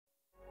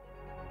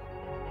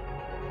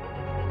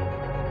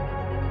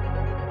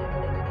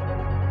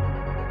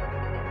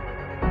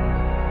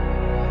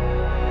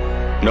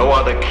No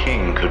other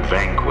king could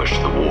vanquish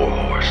the war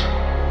horse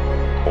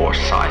or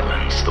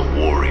silence the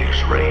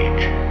warrior's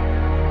rage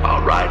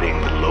while riding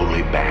the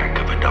lowly back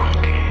of a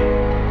donkey.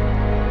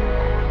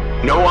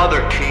 No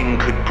other king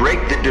could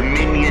break the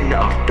dominion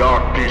of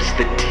darkness,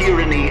 the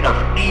tyranny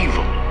of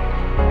evil,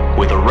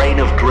 with a reign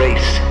of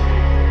grace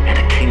and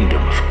a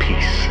kingdom of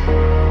peace.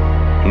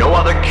 No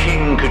other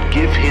king could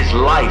give his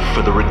life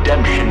for the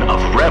redemption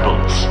of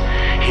rebels,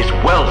 his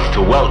wealth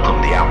to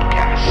welcome the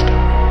outcast.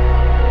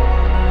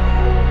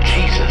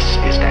 Jesus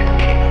is that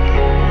king,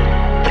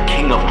 the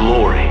King of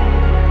glory,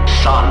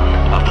 Son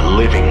of the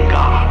living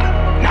God.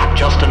 Not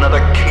just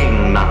another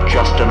king, not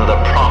just another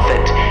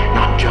prophet,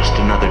 not just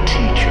another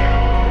teacher.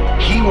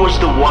 He was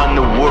the one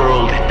the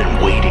world had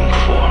been waiting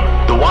for,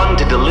 the one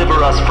to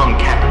deliver us from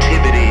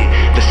captivity,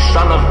 the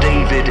Son of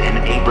David and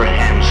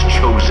Abraham's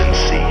chosen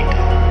seed.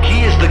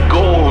 He is the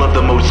goal of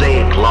the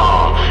Mosaic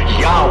law,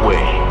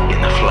 Yahweh in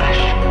the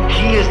flesh.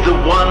 He is the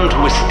one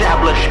to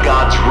establish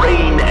God's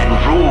reign and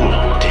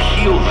rule, to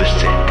heal the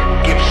sick,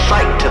 give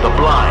sight to the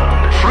blind,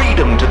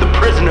 freedom to the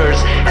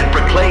prisoners, and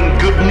proclaim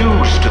good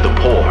news to the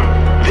poor.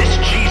 This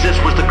Jesus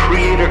was the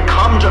Creator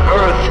come to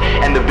earth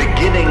and the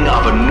beginning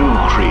of a new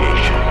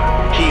creation.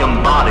 He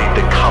embodied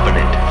the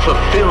covenant,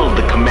 fulfilled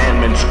the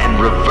commandments, and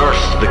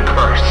reversed the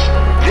curse.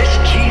 This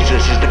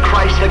Jesus is the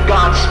Christ that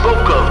God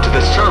spoke of to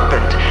the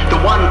serpent, the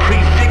one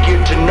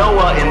prefigured to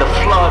Noah in the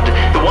flood,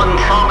 the one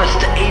promised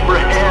to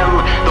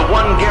Abraham, the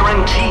one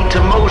guaranteed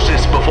to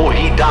Moses before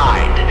he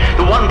died,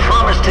 the one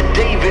promised to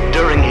David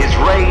during his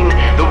reign,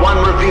 the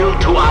one revealed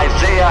to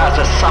Isaiah as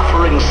a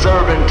suffering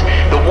servant,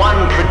 the one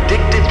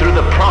predicted through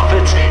the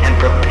prophets and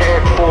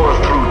prepared for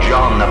through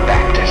John the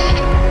Baptist.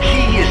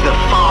 He is the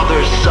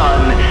Father's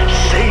Son,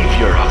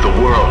 Savior of the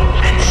world,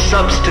 and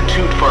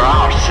substitute for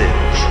our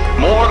sins.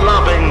 More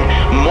loving,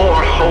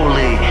 more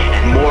holy,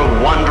 and more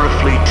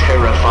wonderfully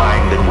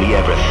terrifying than we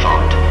ever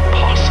thought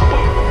possible.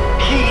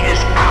 He is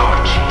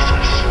our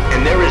Jesus,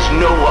 and there is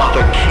no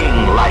other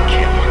king like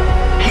him.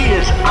 He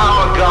is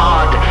our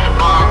God,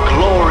 our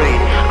glory,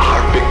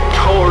 our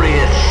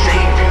victorious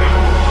Savior.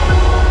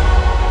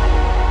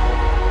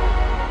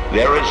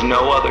 There is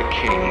no other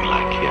king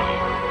like him.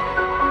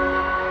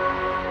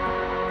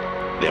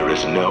 There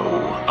is no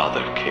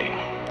other king.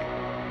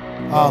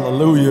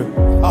 Hallelujah,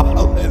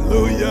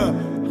 hallelujah,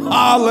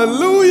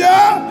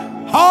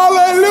 hallelujah,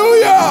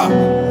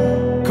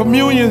 hallelujah.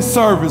 Communion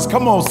service,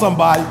 come on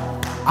somebody.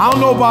 I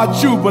don't know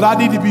about you, but I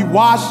need to be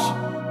washed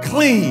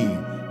clean.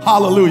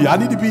 Hallelujah, I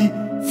need to be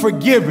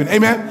forgiven,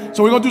 amen.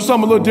 So we're gonna do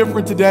something a little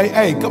different today.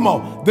 Hey, come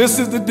on, this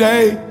is the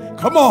day,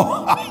 come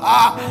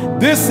on.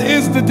 This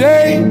is the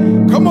day,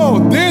 come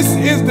on, this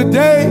is the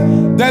day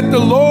that the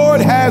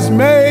Lord has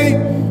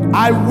made.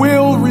 I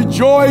will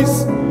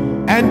rejoice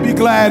and be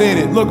glad in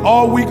it. Look,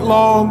 all week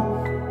long,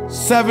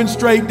 7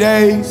 straight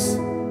days,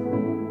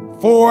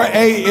 4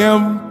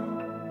 a.m.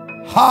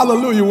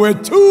 Hallelujah. Where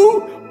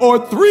 2 or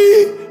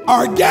 3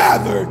 are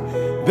gathered,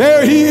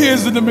 there he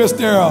is in the midst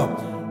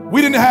thereof.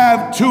 We didn't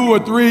have 2 or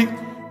 3.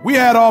 We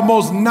had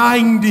almost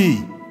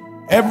 90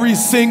 every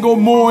single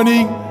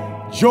morning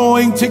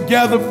joined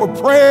together for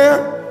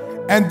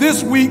prayer. And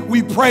this week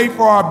we prayed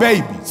for our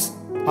babies.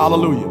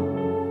 Hallelujah.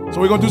 So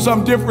we're going to do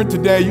something different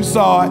today. You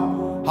saw it.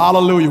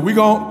 Hallelujah. We're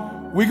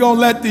going to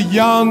let the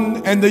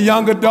young and the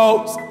young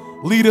adults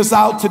lead us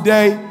out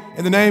today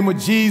in the name of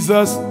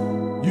Jesus.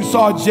 You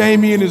saw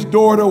Jamie and his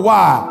daughter.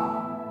 Why?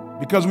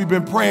 Because we've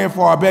been praying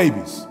for our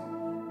babies.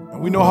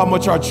 And we know how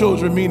much our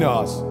children mean to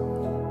us.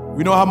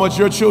 We know how much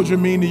your children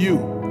mean to you.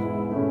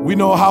 We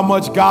know how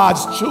much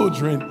God's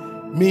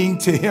children mean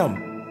to him.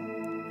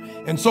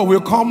 And so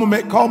we're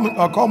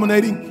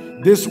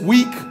culminating this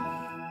week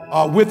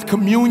with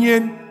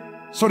communion,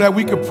 so that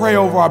we could pray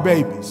over our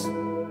babies.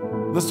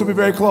 Listen to me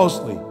very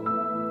closely.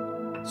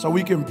 So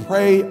we can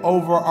pray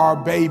over our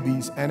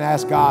babies and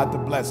ask God to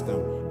bless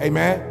them.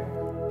 Amen.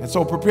 And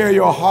so prepare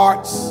your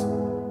hearts,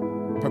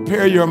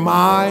 prepare your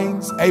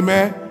minds.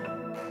 Amen.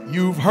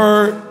 You've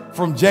heard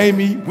from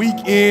Jamie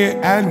week in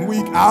and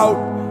week out.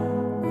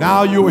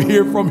 Now you'll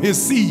hear from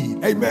his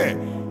seed.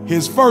 Amen.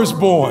 His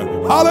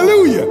firstborn.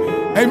 Hallelujah.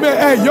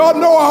 Amen. Hey,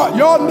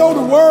 y'all know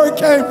the word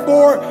came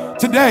forth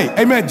today.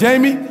 Amen.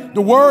 Jamie,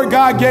 the word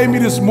God gave me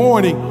this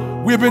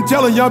morning, we've been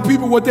telling young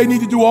people what they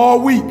need to do all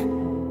week.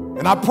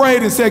 And I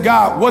prayed and said,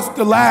 God, what's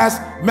the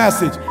last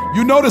message?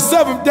 You know, the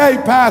 7th day,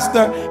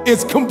 Pastor,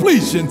 is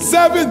completion.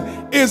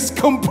 7 is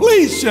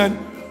completion.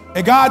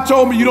 And God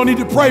told me you don't need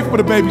to pray for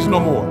the babies no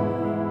more.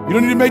 You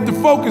don't need to make the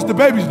focus the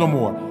babies no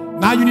more.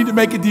 Now you need to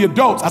make it the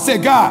adults. I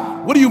said,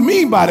 God, what do you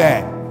mean by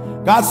that?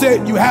 God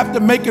said you have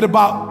to make it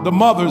about the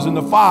mothers and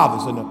the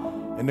fathers and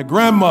the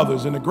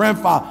grandmothers and the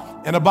grandfathers,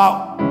 and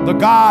about the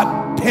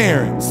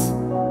godparents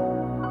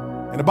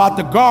and about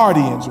the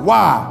guardians.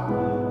 Why?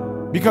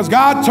 Because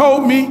God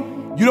told me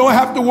you don't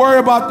have to worry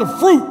about the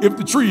fruit if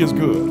the tree is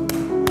good.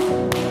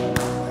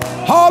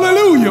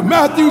 Hallelujah.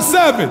 Matthew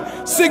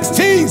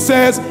 7:16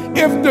 says,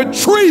 if the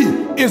tree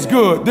is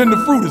good, then the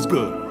fruit is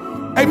good.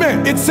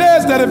 Amen. It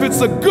says that if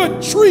it's a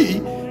good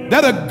tree,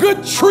 that a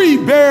good tree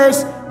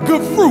bears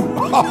good fruit.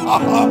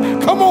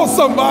 Come on,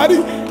 somebody.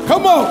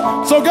 Come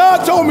on. So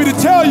God told me to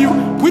tell you,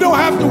 we don't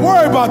have to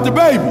worry about the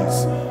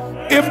babies.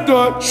 If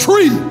the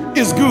tree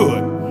is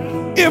good,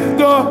 if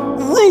the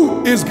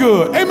root is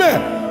good,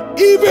 amen.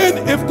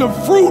 Even if the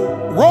fruit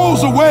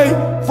rolls away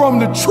from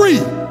the tree,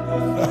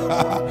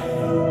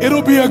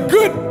 it'll be a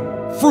good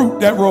fruit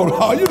that rolled.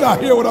 Oh, you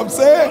not hear what I'm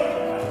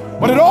saying?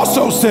 But it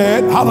also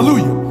said,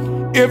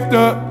 hallelujah, if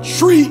the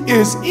tree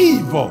is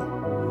evil,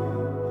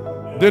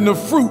 then the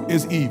fruit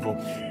is evil.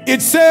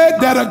 It said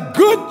that a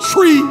good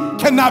tree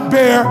cannot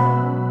bear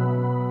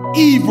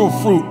evil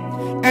fruit,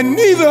 and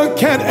neither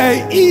can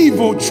an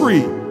evil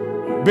tree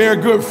bear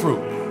good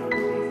fruit.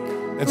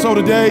 And so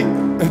today,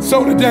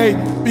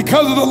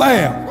 because of the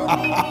Lamb,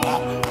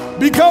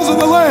 because of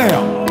the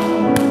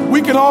Lamb,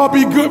 we can all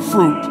be good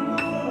fruit.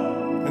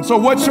 And so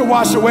what shall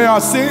wash away our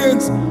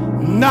sins?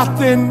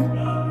 Nothing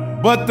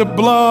but the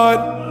blood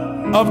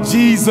of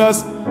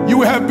Jesus.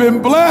 You have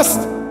been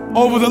blessed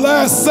over the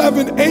last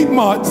 7-8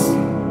 months.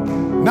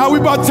 Now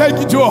we're about to take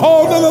you to a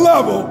whole nother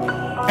level.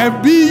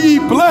 And be ye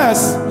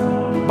blessed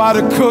by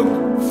the Cook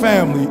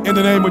family in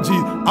the name of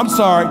Jesus. I'm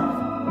sorry,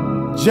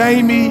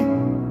 Jamie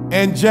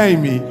and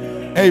Jamie.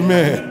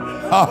 Amen.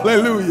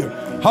 Hallelujah.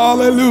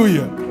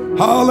 Hallelujah.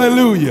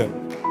 Hallelujah.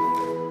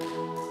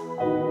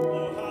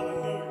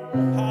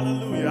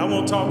 Hallelujah. I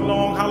won't talk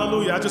long.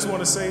 Hallelujah. I just want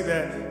to say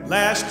that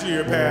last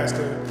year,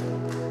 Pastor,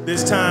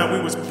 this time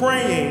we was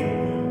praying.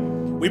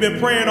 We've been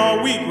praying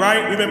all week,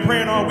 right? We've been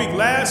praying all week.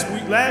 Last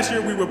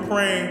year we were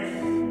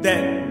praying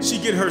that she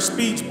get her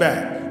speech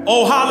back.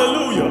 Oh,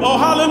 hallelujah. Oh,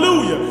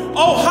 hallelujah.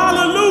 Oh,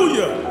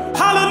 hallelujah.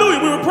 Hallelujah.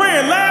 We were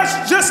praying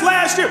just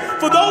last year.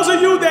 For those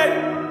of you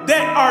that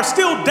are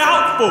still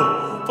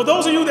doubtful, for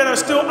those of you that are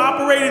still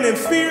operating in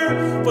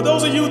fear, for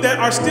those of you that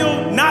are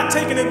still not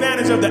taking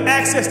advantage of the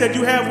access that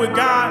you have with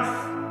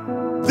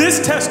God, this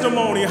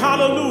testimony,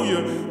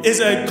 hallelujah, is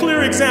a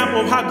clear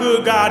example of how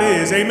good God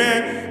is.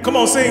 Amen. Come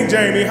on, sing,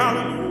 Jamie.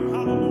 Hallelujah.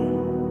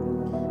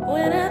 Hallelujah.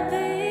 When I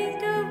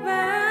think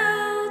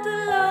about the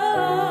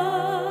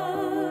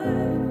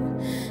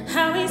Lord,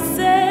 how he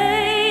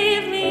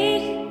saved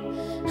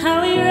me,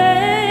 how he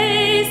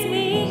raised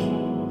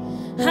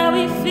me, how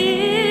he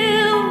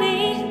filled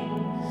me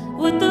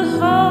with the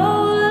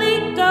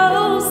Holy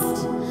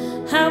Ghost,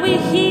 how he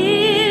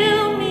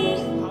healed me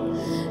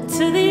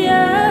to the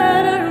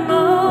uttermost.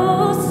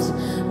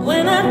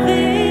 When I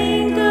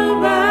think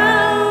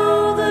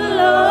about the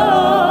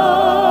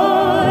Lord,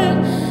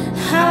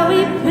 how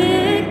he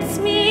picked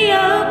me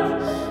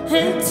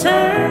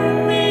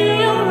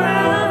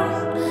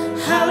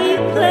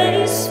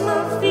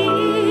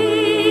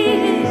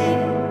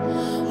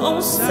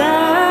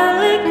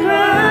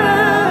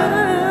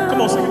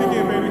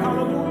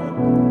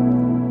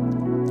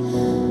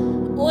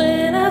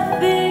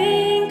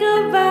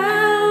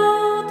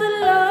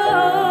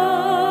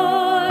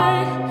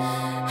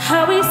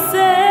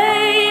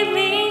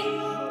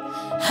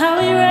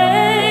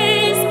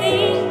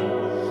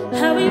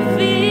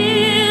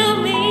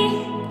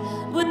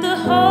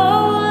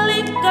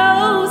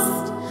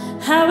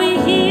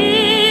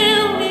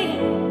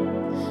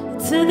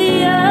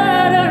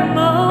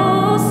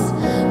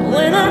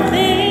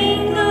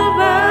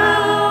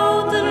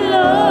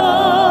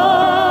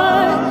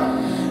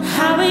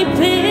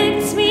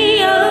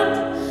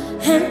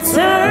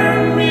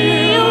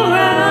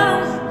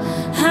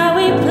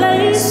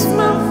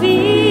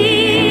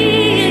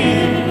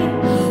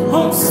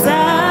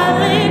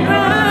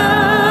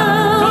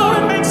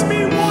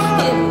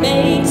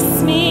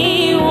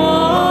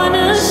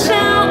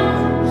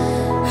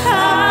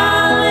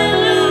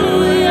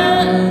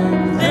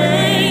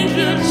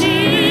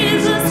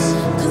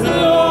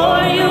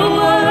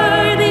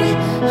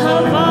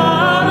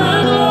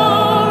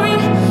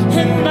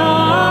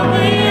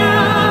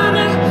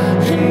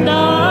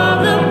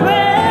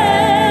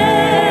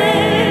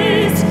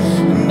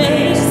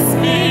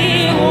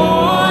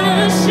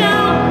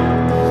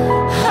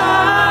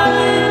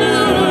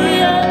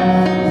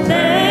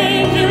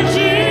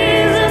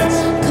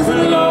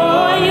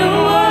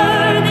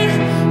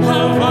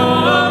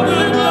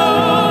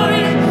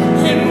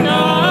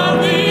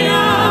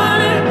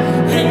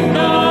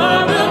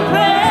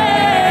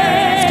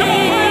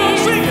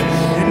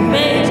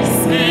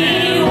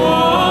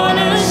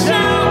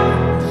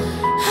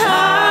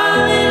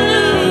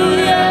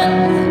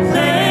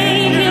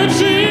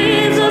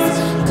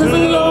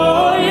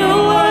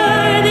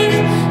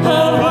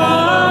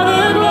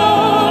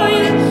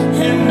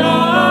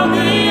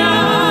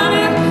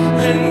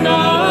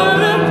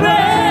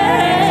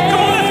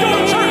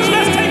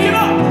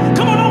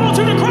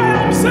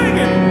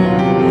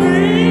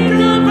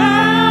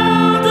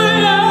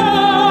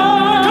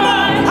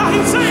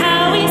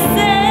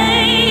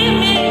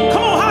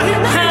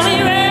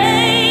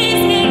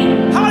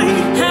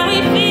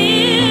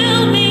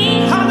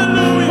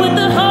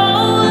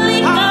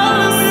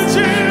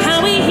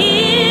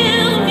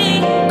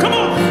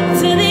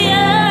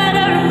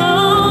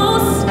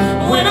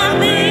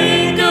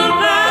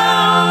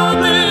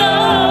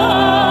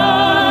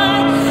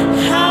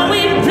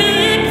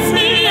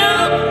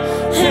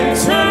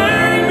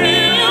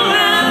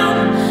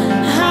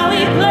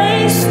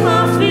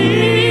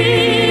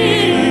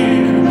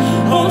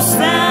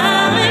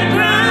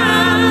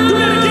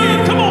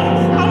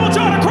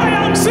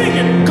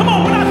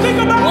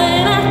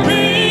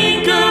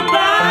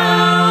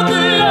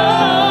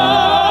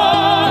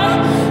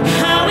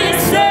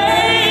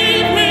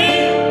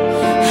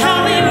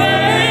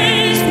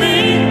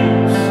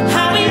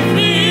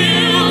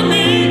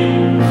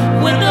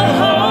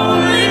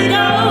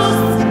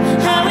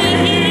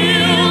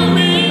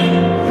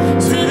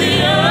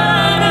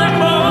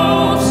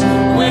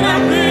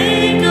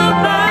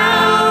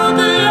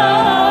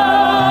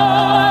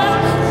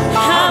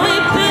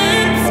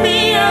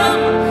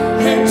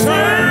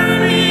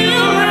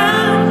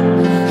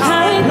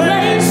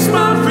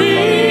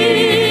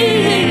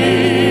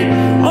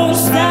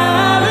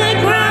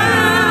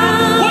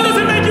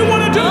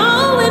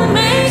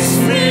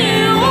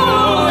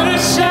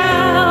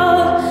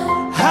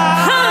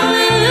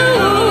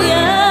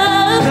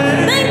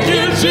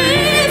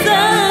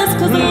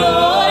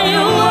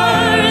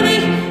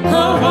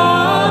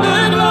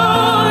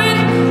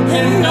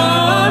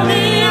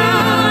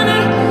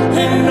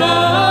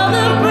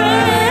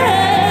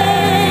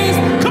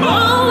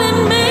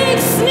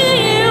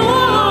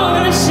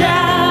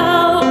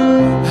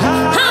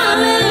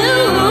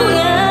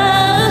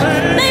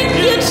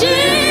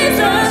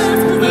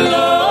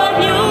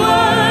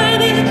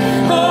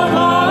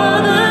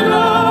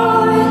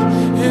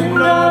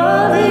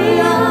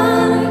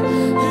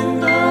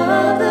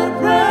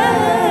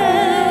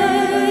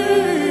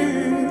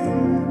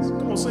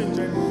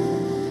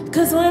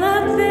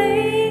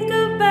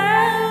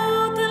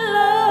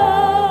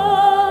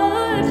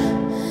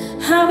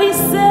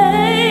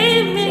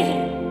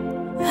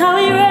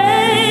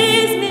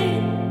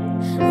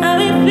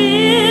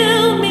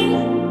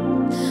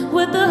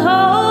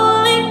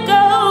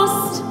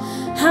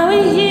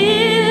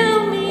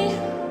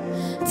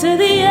to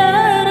the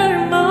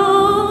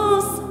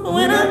uttermost.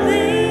 When I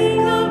think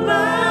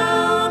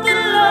about the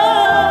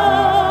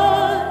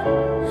Lord,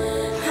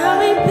 how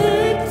he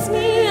picks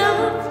me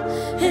up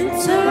and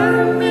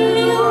turns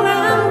me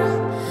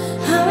around,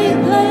 how he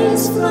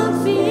placed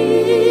my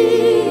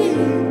feet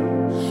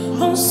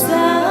on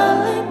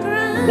solid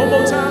ground. One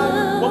more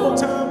time, one more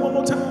time, one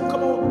more time.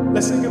 Come on,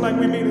 let's sing it like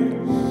we mean it.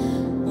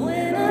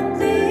 When I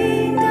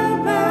think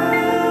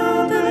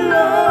about the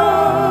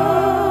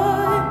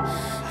Lord,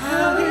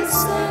 how he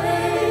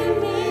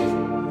saved me,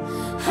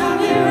 how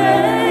he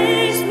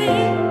raised me,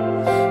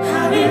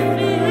 how he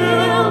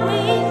filled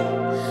me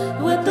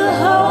with the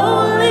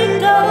Holy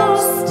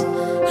Ghost,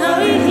 how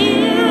he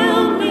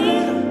healed me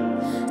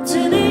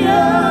to the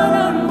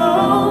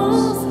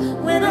uttermost.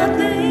 When I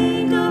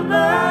think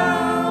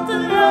about the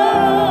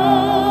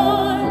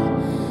Lord,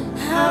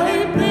 how he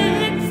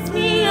picks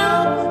me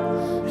up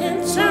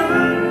and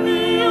turns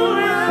me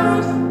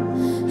around,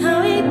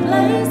 how he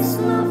placed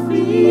my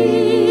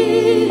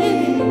feet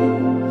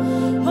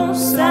on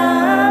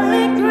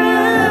solid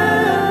ground.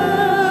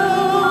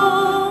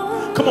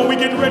 Come on, we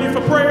getting ready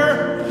for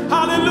prayer.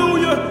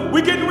 Hallelujah.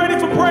 We getting ready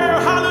for prayer.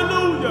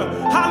 Hallelujah.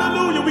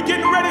 Hallelujah. We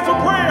getting ready for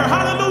prayer.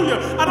 Hallelujah.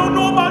 I don't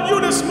know about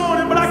you this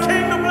morning, but I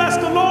came to bless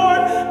the Lord.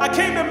 I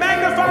came to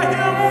magnify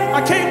him.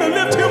 I came to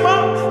lift him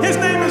up. His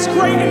name is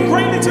great and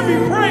greatly to be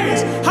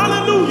praised.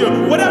 Hallelujah.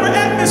 Whatever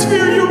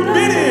atmosphere you've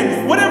been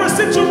in, whatever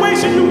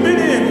situation you've been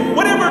in,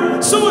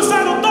 whatever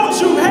suicidal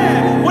thoughts you've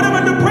had,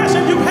 whatever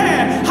depression you've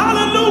had,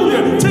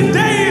 hallelujah.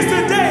 Today is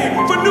the day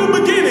for new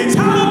beginnings.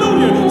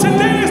 Hallelujah.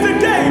 Today is the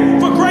day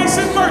for grace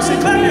and mercy.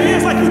 Clap your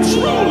hands like you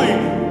truly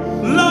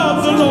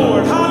love the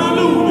Lord.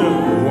 Hallelujah.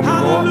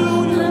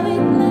 Hallelujah. How he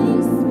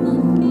placed my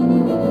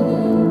feet.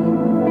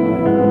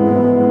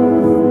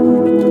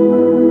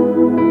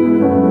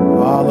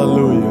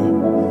 Hallelujah.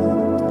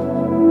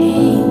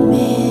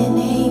 Amen,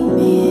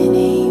 amen,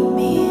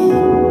 amen.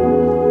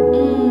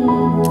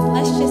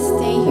 Let's just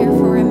stay here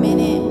for a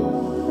minute.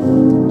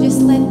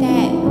 Just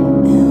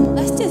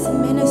let's just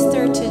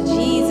minister to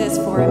Jesus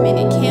for a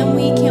minute. Can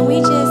we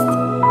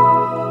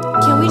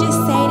just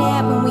say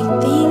that when we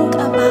think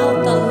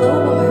about the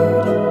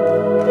Lord?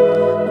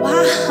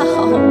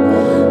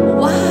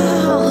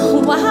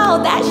 Wow,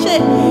 that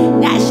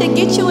should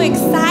get you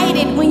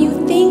excited when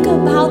you think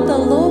about the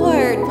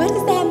Lord. What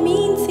does that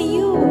mean to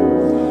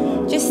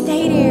you? Just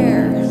stay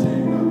there.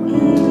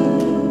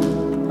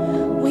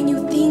 When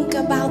you think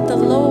about the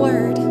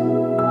Lord,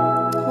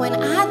 when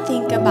I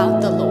think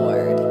about the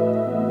Lord,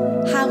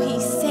 how he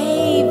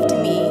saved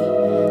me,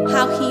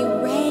 how he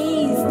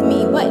raised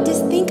me.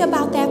 Just think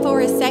about that for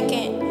a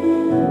second.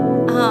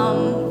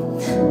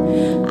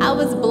 I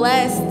was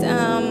blessed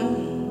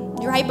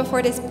right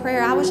before this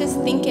prayer. I was just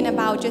thinking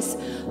about just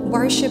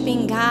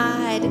worshiping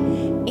God.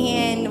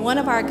 And one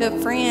of our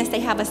good friends, they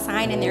have a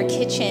sign in their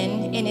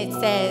kitchen and it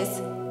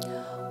says,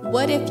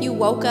 what if you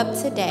woke up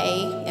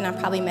today, and I'm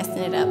probably messing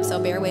it up, so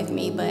bear with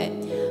me, but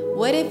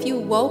what if you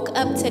woke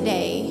up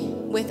today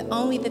with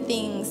only the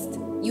things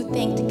you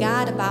thanked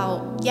God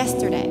about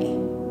yesterday?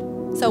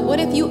 So what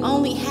if you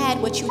only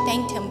had what you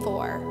thanked him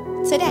for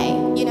today,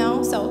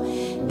 So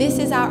this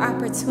is our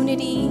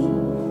opportunity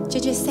to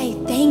just say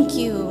thank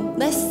you.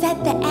 Let's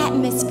set the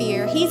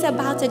atmosphere. He's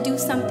about to do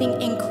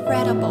something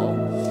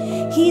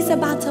incredible. He's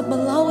about to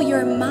blow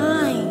your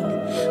mind.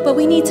 But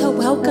we need to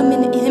welcome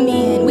him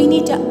in. We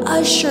need to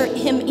usher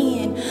him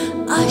in,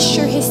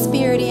 usher his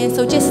spirit in.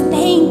 So just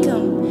thank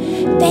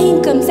him.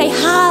 Thank him. Say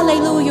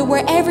hallelujah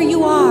wherever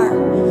you are.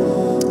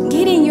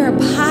 Get in your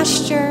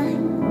posture.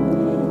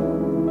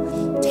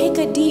 Take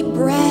a deep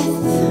breath.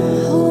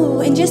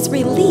 And just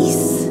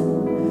release.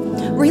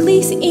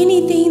 Release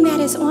anything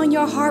that is on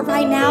your heart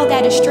right now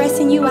that is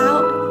stressing you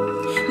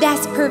out,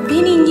 that's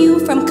preventing you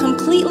from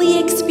completely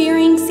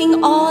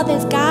experiencing all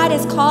that God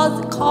is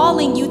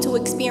calling you to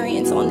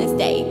experience on this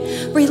day.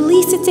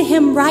 Release it to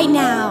him right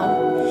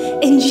now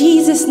in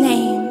Jesus'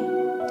 name.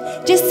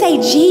 Just say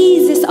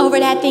Jesus over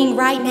that thing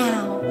right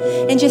now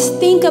and just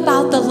think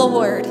about the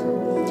Lord.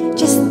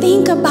 Just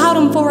think about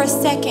him for a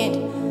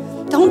second.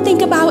 Don't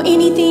think about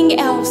anything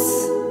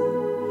else.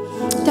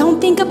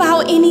 Don't think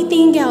about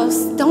anything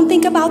else. Don't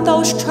think about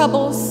those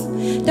troubles.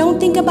 Don't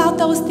think about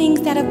those things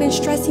that have been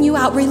stressing you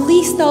out.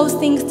 Release those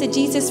things to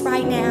Jesus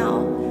right now.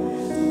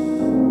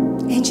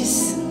 And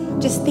just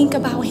think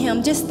about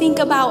him. Just think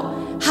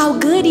about how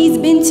good he's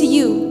been to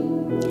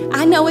you.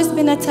 I know it's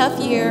been a tough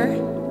year.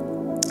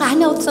 I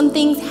know some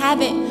things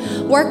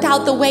haven't worked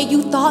out the way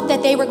you thought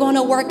that they were going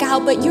to work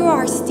out, but you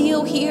are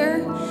still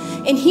here.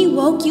 And he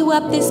woke you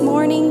up this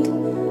morning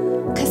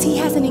because he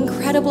has an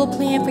incredible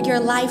plan for your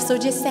life. So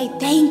just say,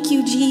 thank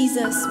you,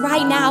 Jesus,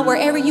 right now,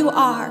 wherever you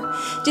are.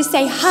 Just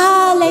say,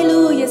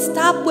 hallelujah.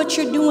 Stop what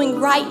you're doing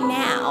right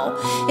now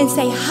and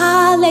say,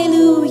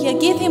 hallelujah.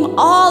 Give him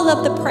all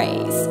of the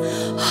praise.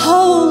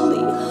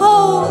 Holy,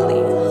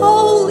 holy,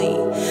 holy.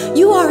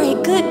 You are a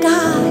good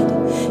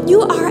God.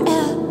 You are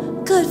a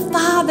good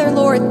Father,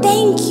 Lord.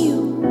 Thank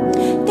you.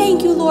 Thank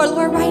thank you, Lord.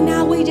 Lord, right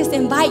now we just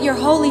invite your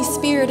Holy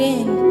Spirit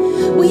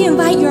in. We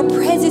invite your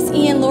presence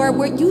in, Lord,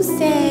 where you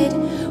said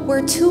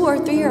where 2 or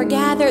 3 are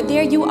gathered,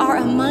 there you are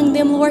among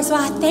them, Lord. So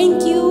I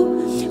thank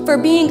you for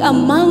being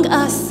among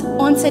us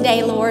on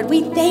today, Lord.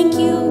 We thank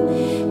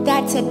you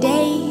that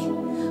today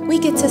we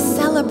get to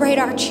celebrate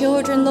our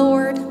children,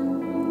 Lord.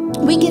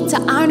 We get to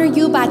honor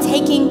you by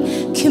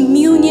taking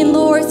communion,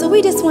 Lord. So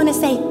we just want to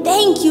say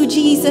thank you,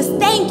 Jesus.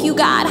 Thank you,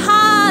 God.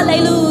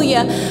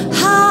 Hallelujah.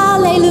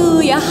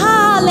 Hallelujah.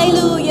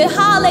 Hallelujah.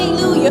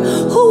 Hallelujah.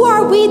 Who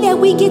are we that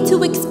we get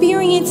to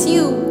experience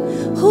you?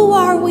 Who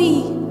are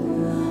we?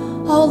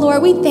 Oh,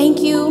 Lord, we thank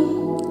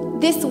you.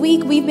 This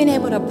week we've been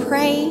able to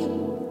pray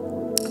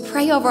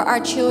over our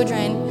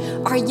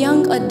children, our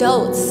young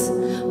adults,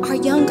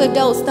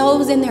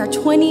 those in their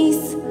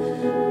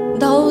 20s,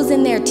 those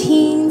in their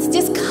teens.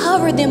 Just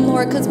cover them,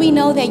 Lord, because we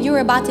know that you're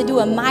about to do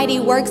a mighty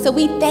work. So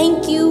we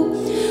thank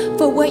you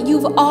for what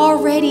you've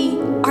already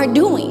are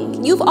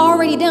doing. You've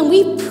already done.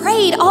 We've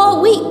prayed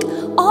all week,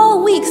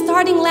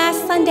 starting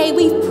last Sunday.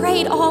 We've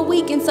prayed all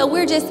week. And so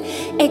we're just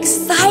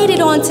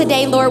excited on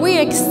today, Lord.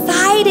 We're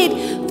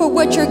excited for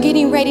what you're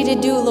getting ready to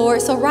do,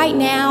 Lord. So right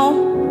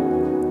now,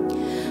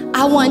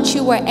 I want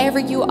you wherever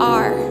you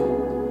are.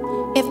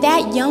 If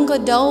that young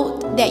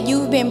adult that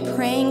you've been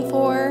praying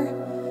for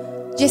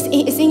is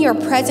in your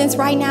presence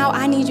right now,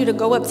 I need you to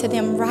go up to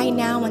them right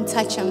now and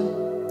touch them.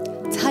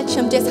 Touch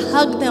them, just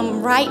hug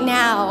them right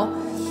now.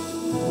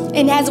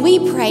 And as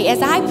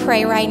I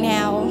pray right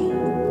now,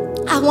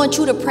 I want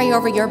you to pray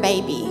over your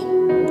baby.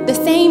 The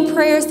same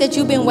prayers that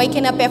you've been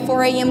waking up at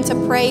 4 a.m. to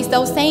pray,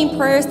 those same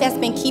prayers that's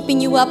been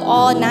keeping you up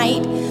all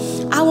night,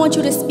 I want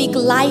you to speak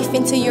life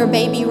into your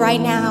baby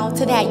right now,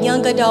 to that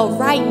young adult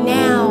right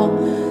now.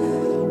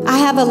 I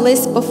have a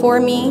list before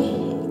me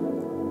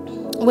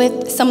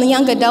with some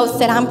young adults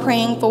that I'm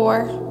praying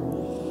for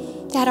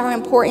that are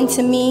important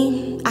to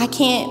me. I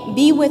can't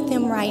be with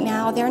them right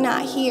now. They're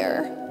not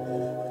here.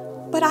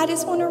 But I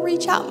just want to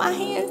reach out my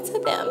hands to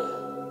them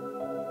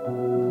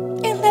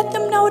and let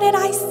them know that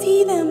I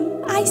see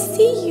them. I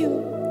see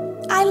you.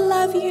 I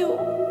love you.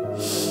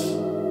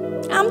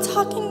 I'm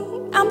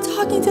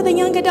talking to the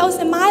young adults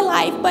in my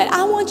life, but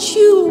I want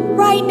you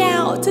right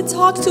now to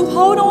talk to.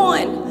 Hold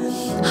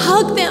on.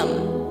 Hug them.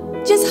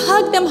 Just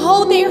hug them.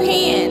 Hold their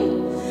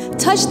hand.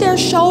 Touch their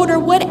shoulder,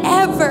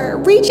 whatever.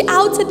 Reach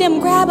out to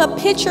them. Grab a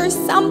picture,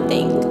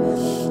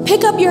 something.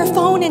 Pick up your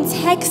phone and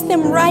text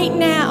them right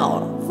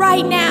now.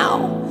 Right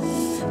now.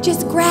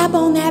 Just grab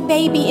on that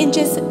baby and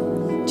just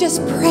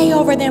pray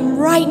over them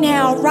right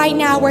now,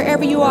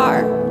 wherever you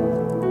are.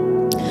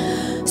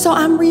 So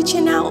I'm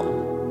reaching out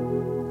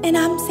and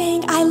I'm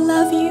saying, I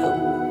love you.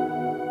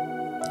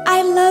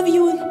 I love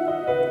you.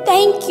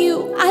 Thank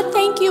you. I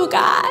thank you,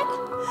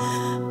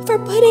 God, for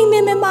putting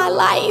them in my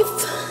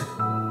life.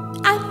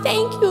 I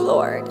thank you,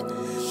 Lord,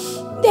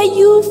 that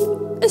you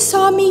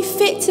saw me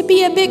fit to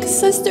be a big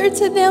sister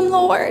to them,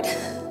 Lord.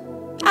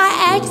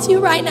 I ask you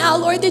right now,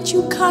 Lord, that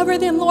you cover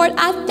them, Lord.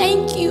 I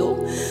thank you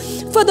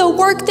for the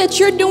work that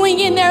you're doing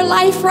in their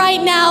life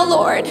right now,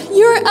 Lord.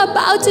 You're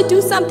about to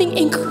do something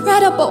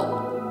incredible.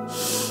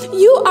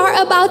 You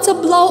are about to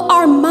blow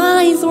our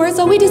minds, Lord.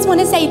 So we just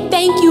want to say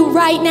thank you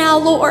right now,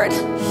 Lord.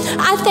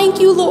 I thank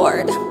you,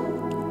 Lord,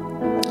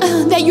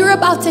 that you're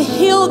about to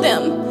heal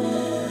them.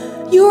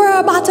 You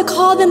are about to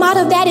call them out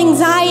of that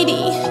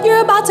anxiety.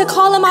 You're about to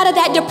call them out of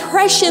that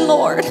depression,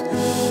 Lord,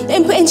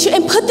 and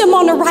put them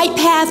on the right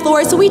path,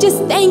 Lord. So we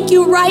just thank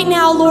you right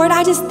now, Lord.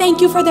 I just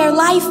thank you for their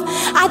life.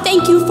 I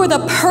thank you for the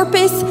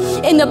purpose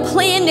and the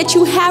plan that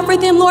you have for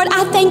them, Lord.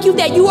 I thank you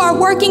that you are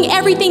working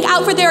everything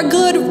out for their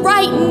good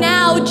right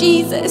now,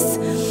 Jesus.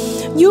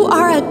 You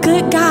are a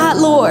good God,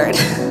 Lord.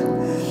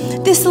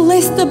 This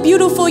list of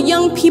beautiful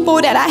young people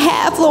that I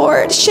have,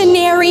 Lord: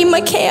 Shanari,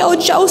 Mikhail,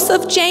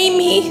 Joseph,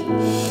 Jamie,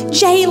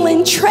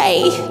 Jalen,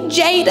 Trey,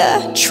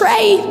 Jada,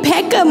 Trey,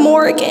 Becca,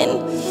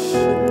 Morgan.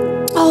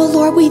 Oh,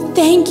 Lord, we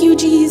thank you,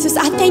 Jesus.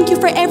 I thank you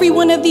for every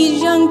one of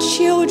these young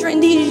children,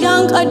 these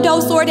young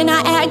adults, Lord, and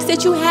I ask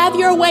that you have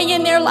your way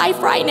in their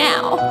life right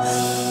now.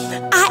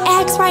 I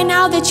ask right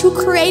now that you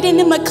create in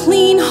them a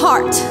clean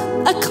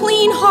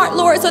heart,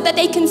 Lord, so that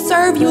they can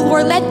serve you,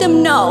 Lord. Let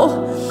them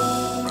know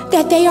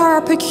that they are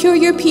a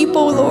peculiar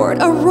people, Lord,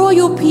 a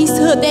royal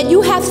priesthood, that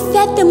you have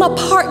set them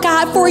apart,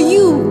 God, for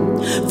you.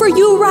 For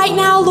you right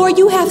now, Lord,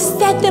 you have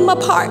set them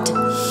apart.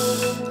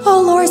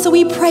 Oh, Lord, so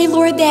we pray,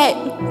 Lord, that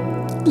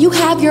you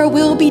have your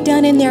will be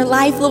done in their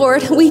life,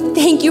 Lord. We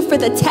thank you for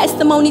the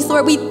testimonies,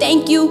 Lord. We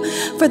thank you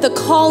for the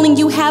calling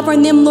you have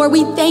on them, Lord.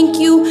 We thank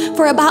you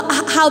for about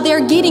how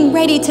they're getting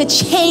ready to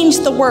change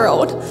the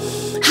world.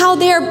 How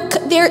they're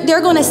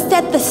going to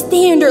set the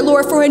standard,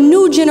 Lord, for a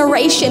new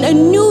generation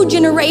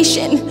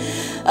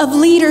of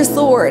leaders,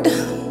 Lord,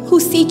 who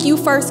seek you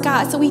first,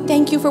 God. So we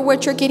thank you for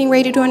what you're getting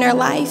ready to do in their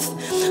life.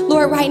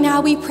 Lord, right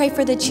now we pray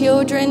for the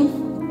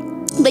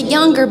children, the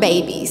younger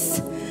babies,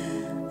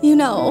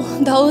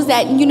 those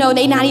that,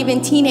 they're not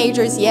even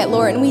teenagers yet,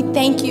 Lord. And we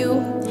thank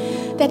you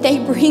that they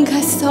bring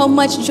us so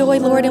much joy,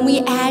 Lord, and we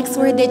ask,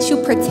 Lord, that you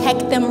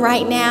protect them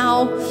right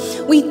now.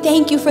 We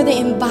thank you for the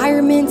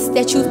environments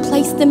that you've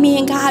placed them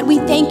in, God. We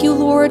thank you,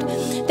 Lord,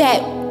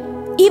 that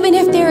even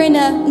if they're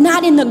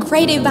not in a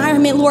great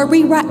environment, Lord,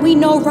 we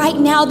know right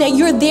now that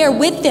you're there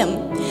with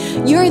them.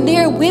 You're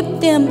there with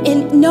them,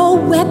 and no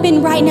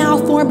weapon right now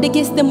formed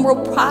against them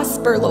will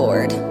prosper,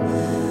 Lord.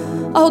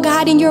 Oh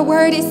God, in your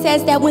word it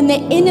says that when the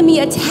enemy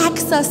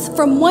attacks us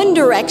from one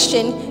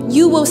direction,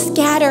 you will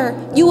scatter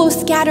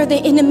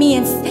the enemy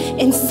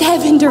in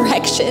 7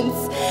 directions.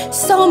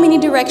 So many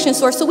directions,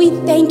 Lord. So we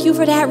thank you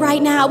for that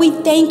right now. We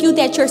thank you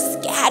that you're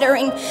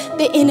scattering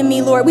the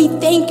enemy, Lord. We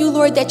thank you,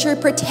 Lord, that you're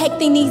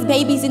protecting these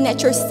babies and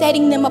that you're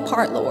setting them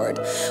apart, Lord.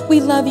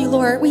 We love you,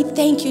 Lord. We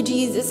thank you,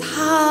 Jesus.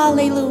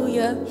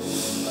 Hallelujah.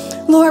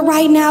 Lord,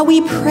 right now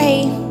we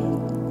pray.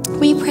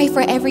 We pray for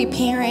every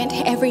parent,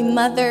 every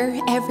mother,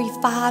 every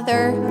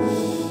father,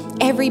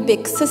 every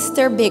big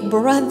sister, big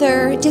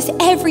brother, just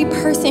every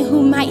person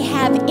who might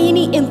have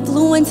any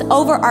influence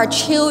over our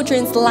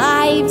children's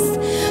lives.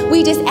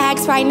 We just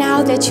ask right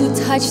now that you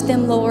touch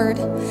them, Lord,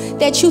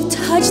 that you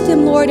touch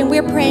them, Lord, and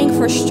we're praying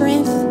for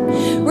strength.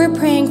 We're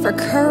praying for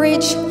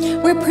courage.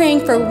 We're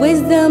praying for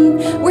wisdom.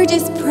 We're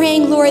just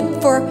praying, Lord,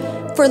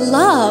 for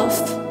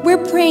love. We're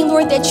praying,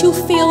 Lord, that you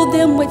fill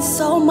them with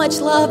so much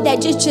love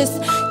that it just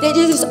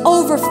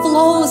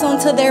overflows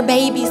onto their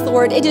babies,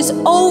 Lord. It just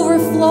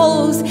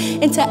overflows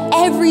into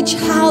every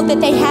child that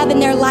they have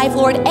in their life,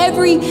 Lord.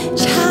 Every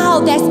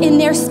child that's in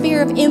their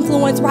sphere of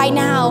influence right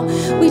now.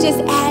 We just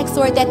ask,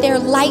 Lord, that their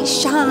light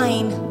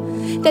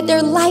shine. That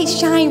their light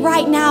shine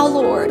right now,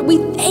 Lord. We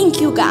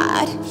thank you,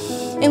 God.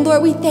 And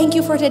Lord, we thank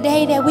you for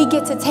today that we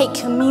get to take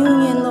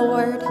communion,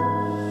 Lord.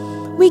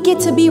 We get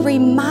to be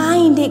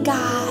reminded,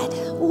 God,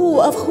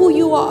 of who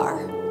you are.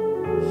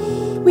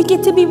 We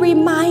get to be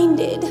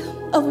reminded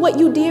of what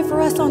you did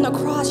for us on the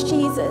cross,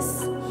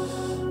 Jesus.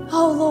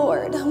 Oh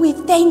Lord, we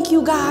thank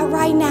you, God,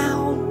 right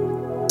now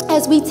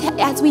as we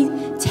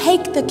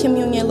take the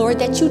communion, Lord,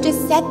 that you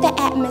just set the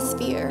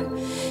atmosphere,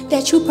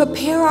 that you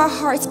prepare our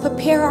hearts,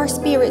 prepare our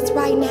spirits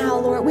right now,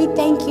 Lord. We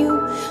thank you.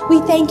 We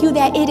thank you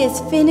that it is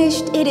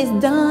finished, it is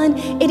done,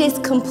 it is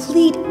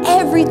complete,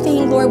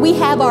 everything, Lord. We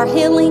have our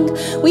healing,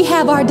 we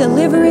have our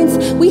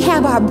deliverance, we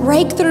have our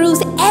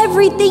breakthroughs.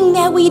 Everything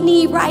that we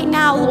need right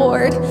now,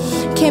 Lord,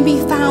 can be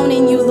found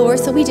in you, Lord.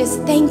 So we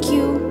just thank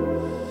you.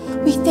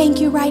 We thank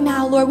you right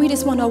now, Lord. We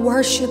just want to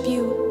worship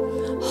you.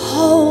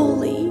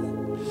 Holy,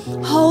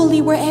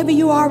 holy, wherever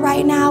you are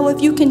right now,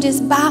 if you can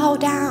just bow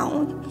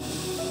down.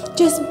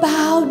 Just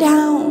bow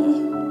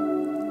down.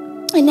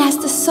 And as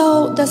the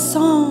song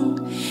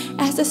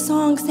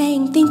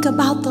saying, think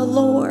about the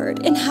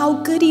Lord and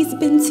how good he's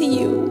been to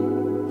you.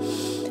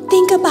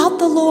 Think about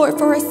the Lord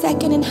for a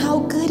second and how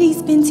good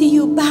he's been to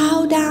you.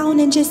 Bow down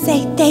and just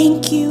say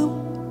thank you.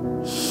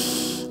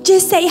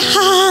 Just say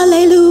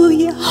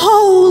hallelujah.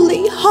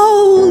 Holy,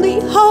 holy,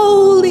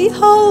 holy,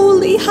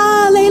 holy,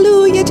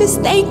 hallelujah.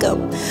 Just thank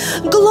him.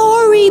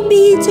 Glory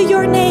be to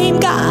your name,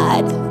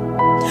 God.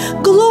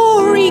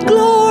 Glory,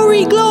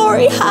 glory,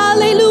 glory,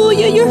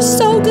 hallelujah. You're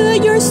so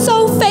good. You're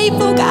so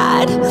faithful,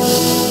 God.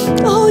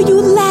 Oh, you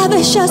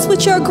lavish us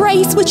with your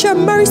grace, with your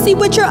mercy,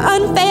 with your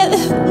unfailing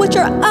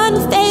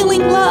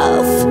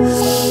love.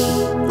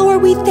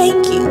 Lord, we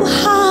thank you.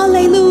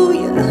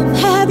 Hallelujah.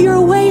 Have your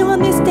way on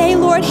this day,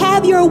 Lord.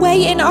 Have your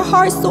way in our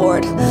hearts,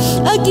 Lord.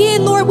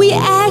 Again, Lord, we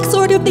ask,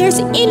 Lord, if there's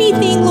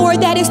anything, Lord,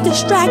 that is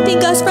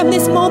distracting us from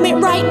this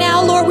moment right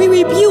now, Lord, we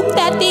rebuke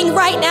that thing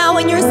right now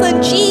in your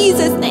Son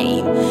Jesus'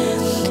 name.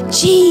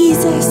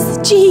 Jesus,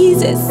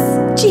 Jesus,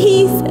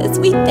 Jesus.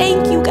 We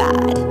thank you,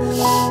 God.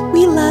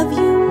 We love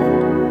you.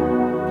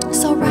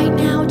 So right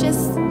now,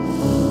 just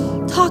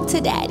talk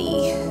to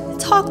Daddy.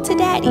 Talk to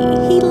Daddy.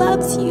 He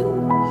loves you.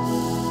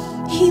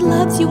 He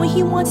loves you and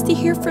he wants to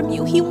hear from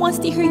you. He wants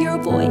to hear your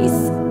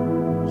voice.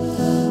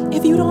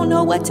 If you don't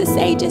know what to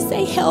say, just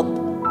say help.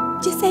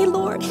 Just say,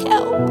 Lord,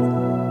 help.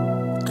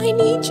 I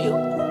need you.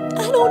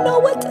 I don't know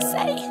what to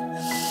say.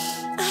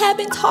 I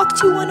haven't talked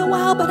to you in a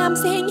while, but I'm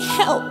saying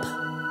help.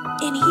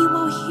 And he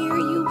will hear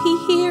you. He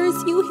hears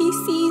you. He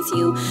sees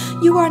you.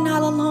 You are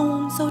not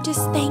alone. So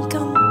just thank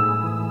him.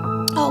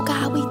 Oh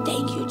God, we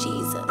thank you,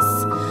 Jesus.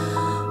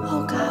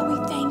 Oh God, we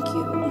thank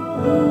you.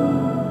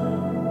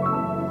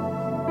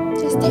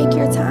 Just take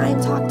your time,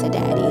 talk to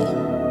Daddy.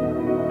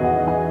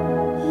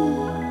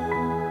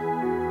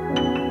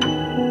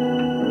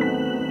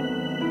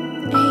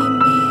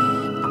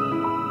 Amen.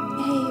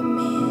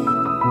 Amen.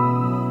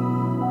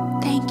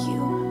 Thank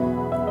you.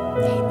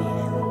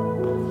 Amen.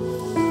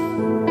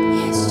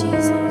 Yes,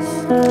 Jesus.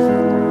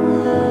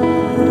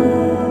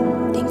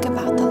 Think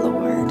about the Lord.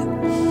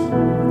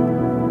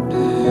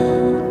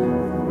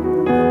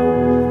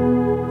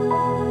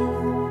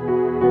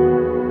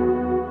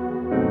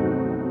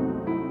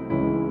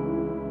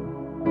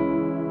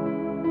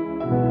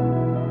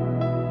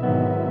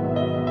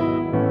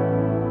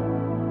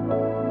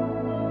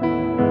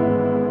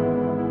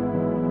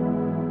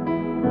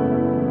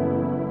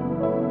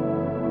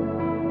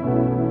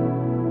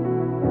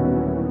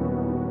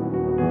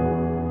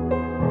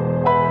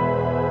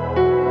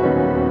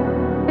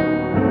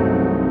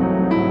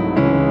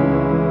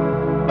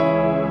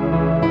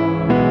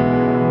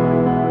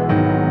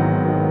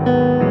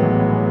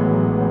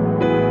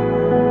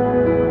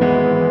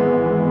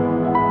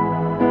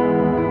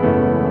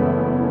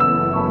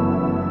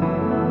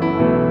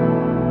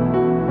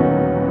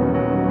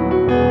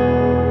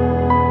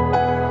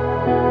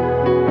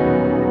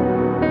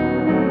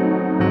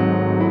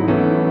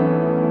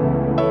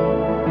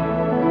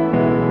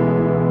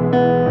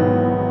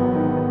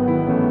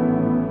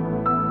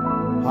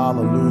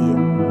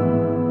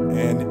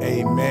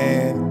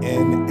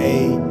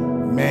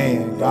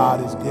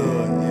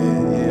 good.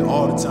 Yeah,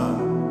 all the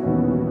time.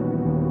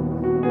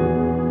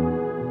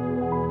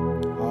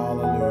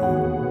 Hallelujah.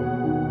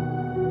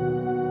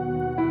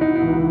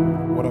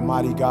 What a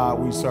mighty God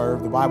we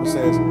serve. The Bible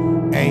says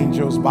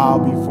angels bow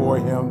before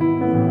him.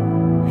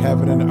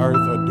 Heaven and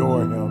earth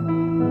adore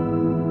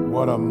him.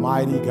 What a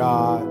mighty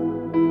God.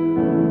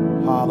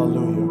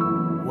 Hallelujah.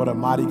 What a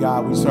mighty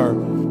God we serve.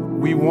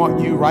 We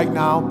want you right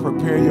now,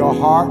 prepare your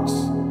hearts,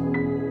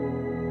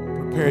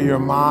 prepare your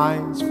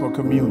minds for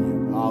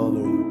communion.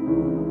 Hallelujah.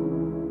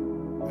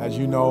 As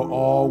you know,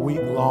 all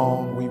week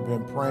long, we've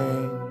been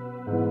praying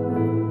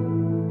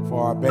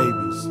for our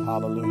babies.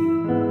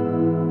 Hallelujah.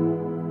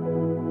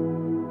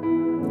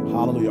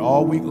 Hallelujah.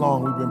 All week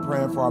long, we've been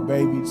praying for our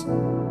babies.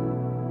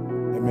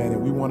 Amen.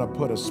 And we want to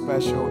put a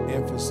special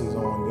emphasis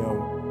on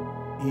them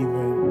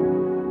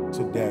even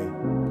today.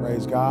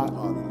 Praise God.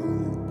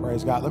 Hallelujah.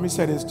 Praise God. Let me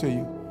say this to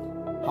you.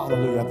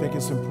 Hallelujah. I think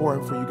it's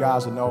important for you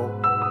guys to know,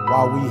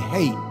 while we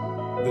hate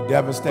the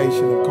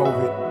devastation of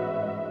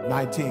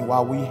COVID-19,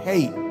 while we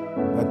hate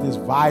that this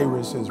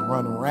virus has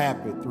run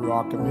rampant through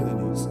our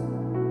communities,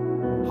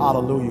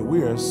 hallelujah,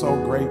 we are so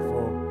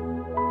grateful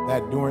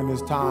that during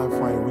this time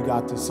frame we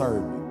got to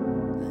serve you.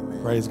 Amen.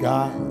 Praise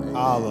God. Amen.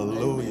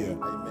 Hallelujah.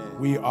 Amen.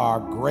 We are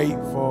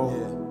grateful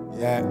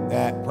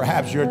that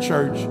perhaps your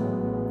church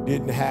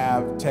didn't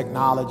have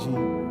technology.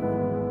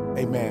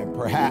 Amen.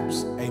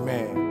 Perhaps,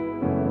 amen,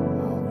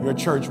 your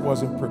church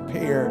wasn't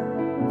prepared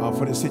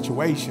for the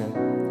situation.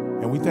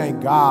 And we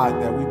thank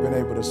God that we've been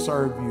able to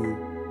serve you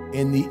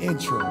in the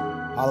interim.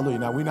 Hallelujah.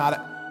 Now, we're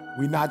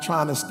not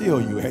trying to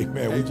steal you.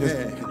 Amen. We just,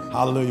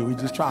 hallelujah, we're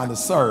just trying to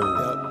serve.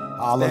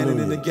 Hallelujah.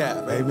 Standing in the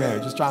gap.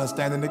 Amen. Just trying to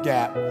stand in the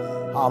gap.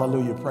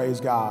 Hallelujah. Praise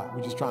God.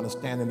 We're just trying to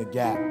stand in the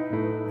gap.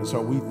 And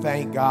so we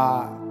thank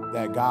God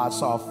that God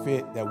saw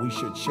fit that we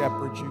should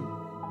shepherd you.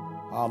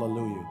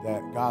 Hallelujah.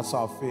 That God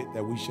saw fit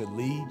that we should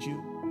lead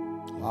you.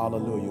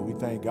 Hallelujah. We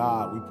thank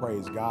God. We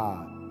praise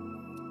God.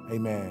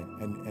 Amen.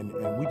 And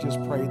we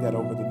just pray that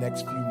over the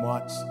next few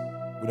months,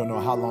 we don't know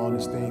how long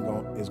this thing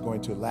is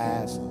going to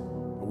last,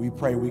 but we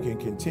pray we can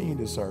continue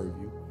to serve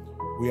you.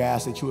 We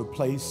ask that you would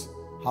place,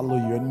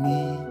 hallelujah, your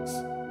needs.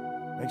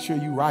 Make sure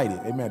you write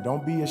it. Amen.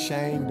 Don't be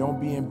ashamed.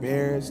 Don't be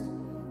embarrassed.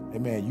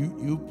 Amen.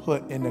 You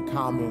put in the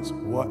comments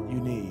what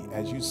you need.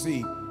 As you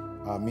see,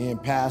 me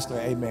and Pastor,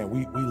 amen,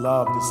 we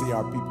love to see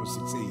our people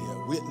succeed.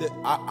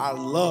 I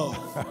love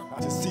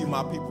to see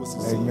my people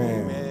succeed.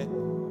 Amen. Amen.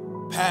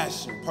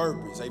 Passion,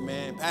 purpose,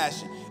 amen,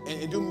 passion.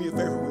 And do me a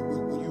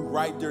favor, when you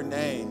write their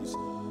names,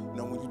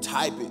 when you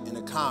type it in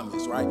the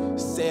comments, right,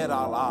 say it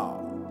out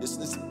loud.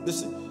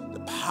 Listen, the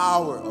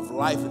power of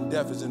life and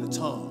death is in the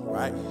tongue,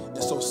 right?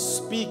 And so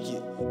speak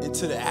it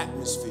into the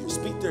atmosphere.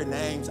 Speak their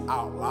names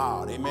out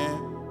loud, amen?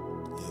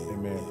 Yeah.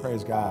 Amen,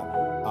 praise God.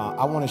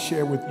 I want to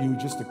share with you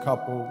just a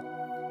couple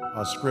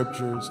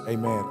scriptures,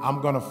 amen.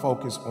 I'm going to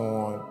focus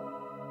on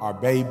our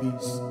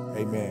babies,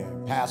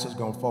 amen. Pastor's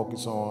going to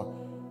focus on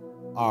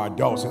our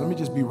adults. And let me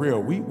just be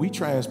real. We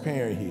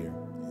transparent here.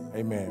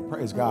 Amen.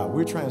 Praise God.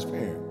 We're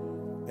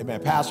transparent.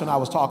 Amen. Pastor and I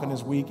was talking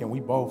this week, and we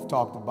both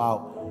talked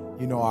about,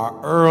 our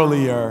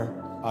earlier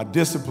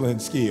discipline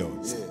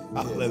skills.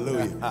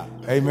 Hallelujah.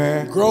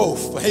 Amen.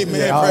 Growth. Amen.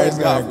 Yeah, praise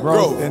amen. God for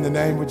growth. In the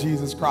name of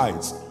Jesus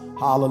Christ.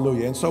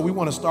 Hallelujah. And so we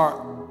want to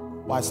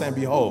start by saying,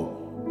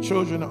 behold,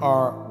 children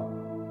are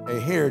a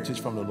heritage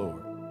from the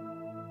Lord.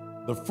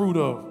 The fruit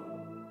of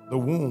the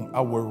womb,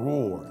 a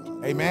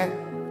reward. Amen.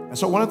 And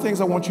so one of the things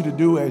I want you to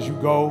do as you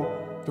go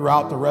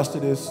throughout the rest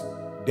of this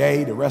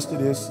day, the rest of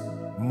this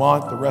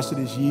month, the rest of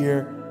this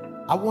year,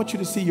 I want you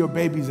to see your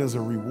babies as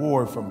a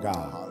reward from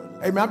God.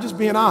 Amen. I'm just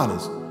being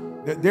honest.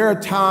 There are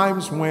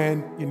times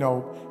when,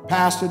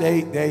 Pastor,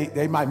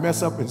 they might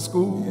mess up in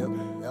school. Yep.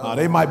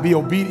 They might be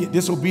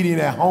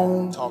disobedient at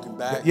home. Talking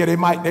back. Yeah, they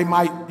might,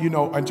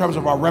 in terms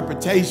of our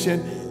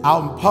reputation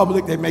out in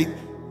public, they may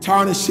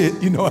tarnish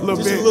it, a little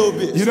bit. Just a little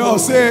bit. You know what I'm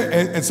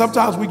saying? And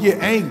sometimes we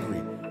get angry.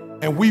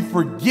 And we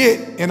forget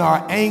in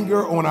our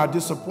anger or in our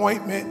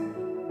disappointment,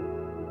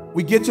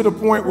 we get to the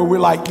point where we're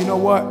like, you know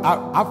what?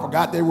 I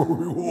forgot they were a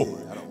reward.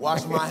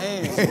 Wash my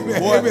hands.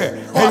 Amen.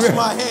 Amen. Wash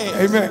my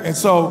hands. Amen. And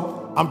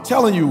so I'm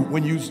telling you,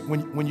 when you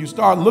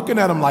start looking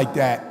at them like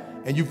that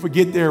and you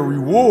forget their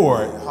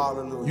reward,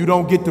 you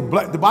don't get the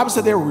blessing. The Bible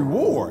said they're a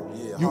reward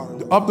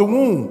of the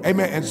womb.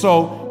 Amen. And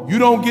so you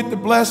don't get the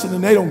blessing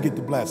and they don't get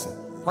the blessing.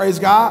 Praise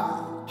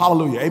God.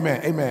 Hallelujah.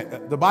 Amen.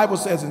 Amen. The Bible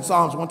says in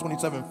Psalms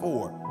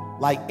 127:4,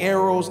 like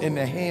arrows in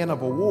the hand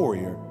of a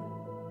warrior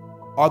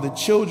are the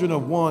children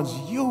of one's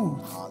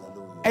youth.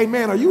 Hallelujah.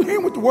 Amen. Are you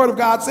hearing what the word of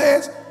God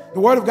says? The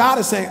word of God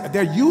is saying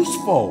they're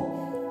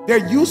useful.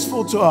 They're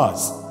useful to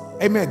us.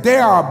 Amen. They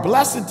are a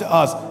blessing to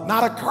us,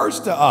 not a curse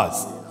to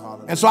us.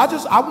 And so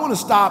I want to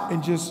stop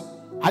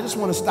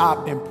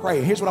and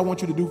pray. Here's what I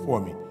want you to do for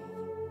me.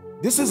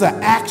 This is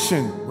an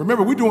action.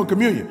 Remember, we're doing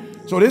communion.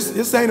 So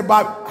this ain't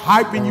about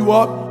hyping you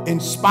up,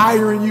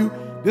 inspiring you.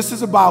 This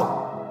is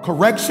about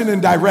correction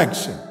and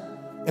direction.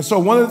 And so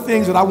one of the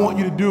things that I want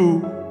you to do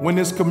when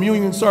this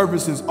communion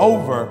service is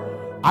over,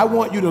 I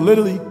want you to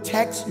literally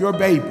text your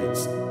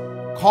babies.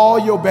 Call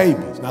your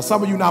babies. Now,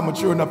 some of you not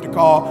mature enough to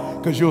call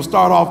because you'll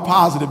start off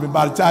positive, and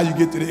by the time you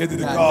get to the end of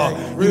the call,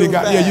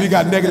 you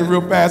got negative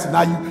real fast, and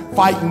now you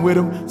fighting with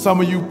them. Some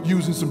of you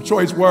using some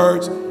choice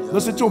words.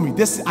 Listen to me.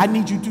 I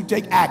need you to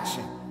take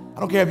action. I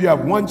don't care if you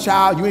have one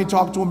child, you ain't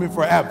talked to him in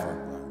forever.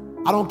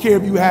 I don't care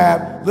if you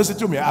have, listen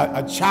to me,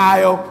 a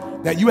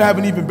child that you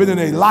haven't even been in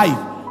their life,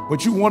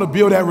 but you want to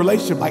build that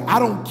relationship. Like, I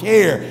don't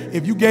care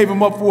if you gave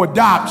them up for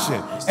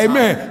adoption.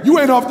 Amen. You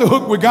ain't off the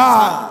hook with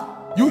God.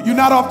 You're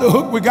not off the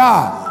hook with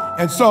God.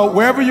 And so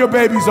wherever your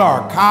babies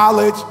are,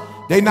 college,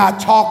 they not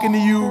talking to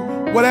you,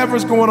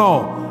 whatever's going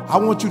on, I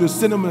want you to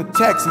send them a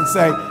text and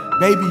say,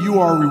 baby, you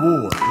are a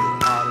reward.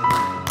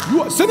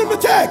 Send them a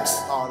text.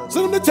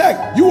 Send them the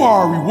text. You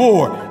are a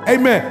reward.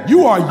 Amen.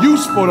 You are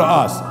useful to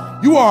us.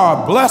 You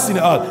are a blessing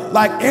to us.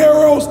 Like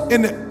arrows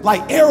in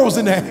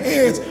the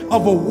hands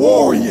of a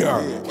warrior.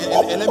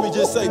 And let me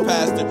just say,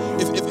 Pastor,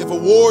 if a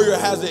warrior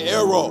has an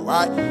arrow,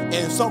 right,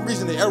 and for some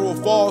reason the arrow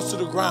falls to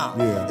the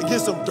ground, it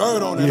gets some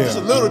dirt on it, just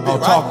a little bit,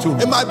 right? Talk to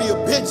me. It might be a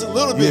pinch, a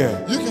little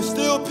bit. You can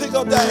still pick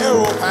up that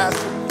arrow,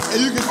 Pastor,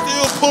 and you can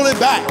still pull it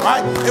back,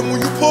 right? And when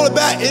you pull it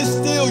back, it's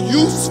still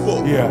useful.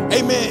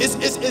 Amen.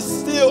 It's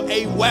still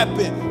a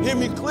weapon. Hear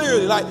me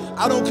clearly. Like,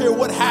 I don't care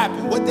what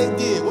happened, what they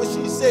did, what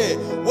she said,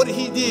 what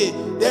he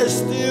did. They're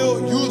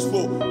still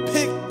useful.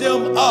 Pick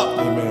them up.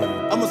 Amen.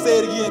 I'm going to say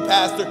it again,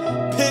 Pastor.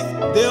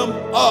 Pick them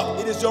up.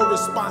 It is your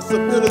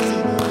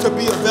responsibility to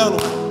be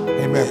available.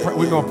 Amen.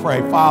 We're going to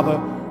pray. Father,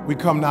 we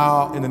come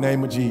now in the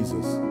name of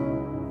Jesus.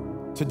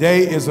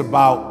 Today is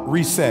about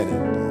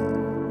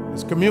resetting.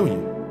 It's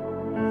communion.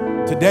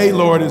 Today,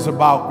 Lord, is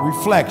about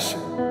reflection.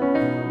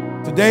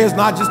 Today is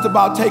not just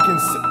about taking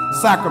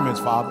sacraments,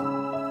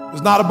 Father.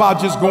 It's not about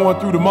just going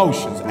through the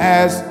motions.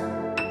 As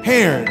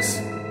parents,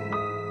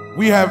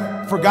 we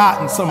have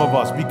forgotten, some of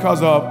us,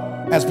 because of,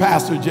 as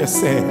Pastor just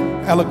said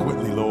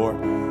eloquently, Lord,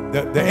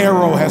 the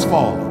arrow has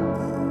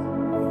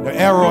fallen. The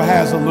arrow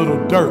has a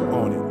little dirt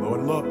on it, Lord,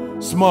 a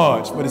little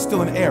smudge, but it's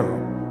still an arrow.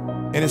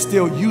 And it's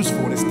still useful,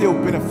 and it's still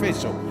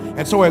beneficial.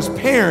 And so as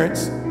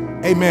parents,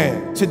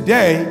 amen,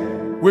 today,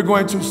 we're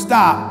going to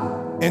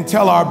stop and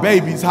tell our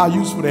babies how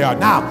useful they are.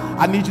 Now,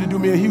 I need you to do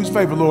me a huge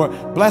favor, Lord.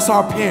 Bless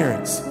our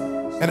parents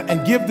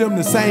and give them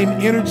the same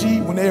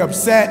energy when they're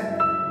upset,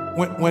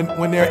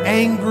 when they're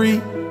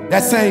angry,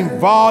 that same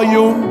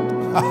volume,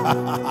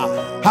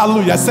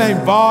 hallelujah, that same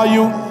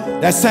volume,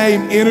 that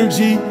same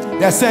energy,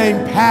 that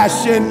same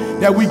passion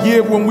that we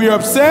give when we're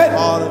upset.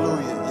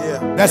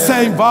 Hallelujah, that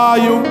same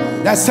volume,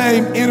 that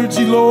same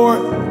energy,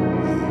 Lord,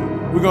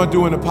 we're going to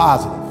do in the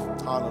positive.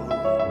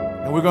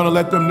 And we're going to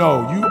let them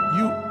know, you,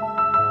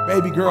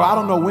 baby girl, I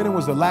don't know when it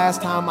was the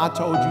last time I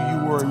told you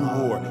you were a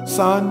reward.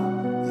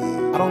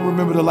 Son, I don't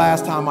remember the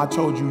last time I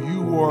told you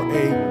you were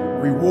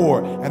a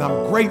reward. And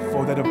I'm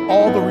grateful that of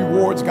all the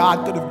rewards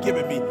God could have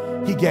given me,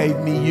 he gave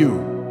me you.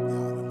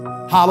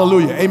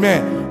 Hallelujah.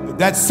 Amen.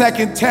 That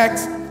second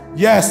text,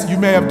 yes, you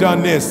may have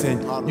done this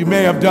and you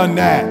may have done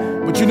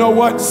that. But you know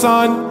what,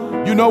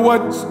 son? You know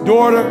what,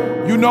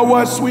 daughter? You know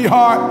what,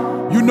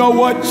 sweetheart? You know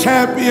what,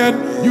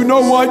 champion? You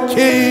know what,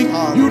 king?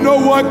 You know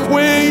what,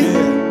 queen?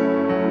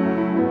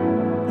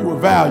 You were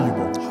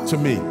valuable to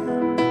me.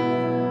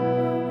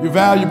 You're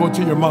valuable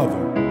to your mother.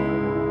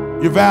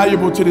 You're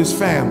valuable to this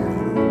family.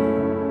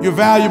 You're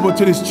valuable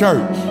to this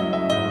church.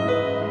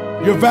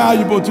 You're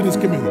valuable to this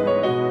community.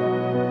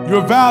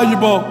 You're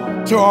valuable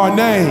to our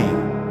name.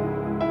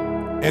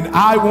 And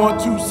I want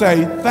to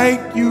say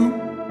thank you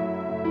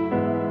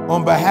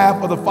on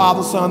behalf of the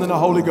Father, Son, and the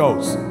Holy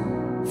Ghost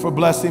for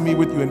blessing me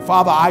with you. And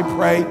Father, I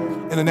pray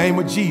in the name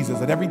of Jesus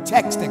that every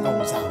text that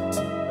goes out,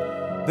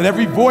 that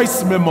every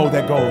voice memo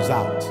that goes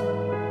out,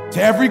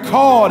 to every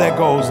call that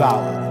goes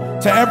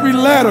out, to every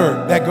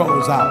letter that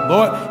goes out,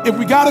 Lord, if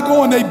we got to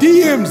go in their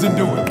DMs and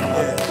do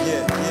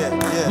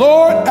it,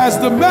 Lord, as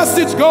the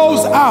message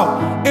goes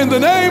out in the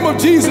name of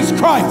Jesus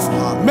Christ,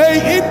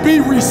 may it be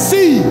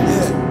received.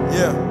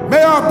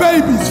 May our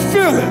babies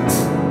feel it.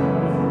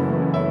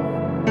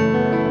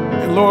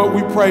 And Lord,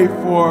 we pray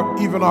for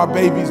even our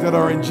babies that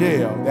are in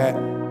jail, that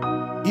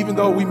even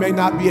though we may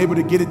not be able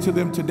to get it to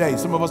them today,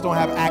 some of us don't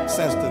have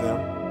access to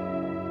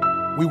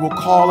them, we will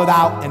call it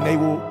out and they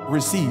will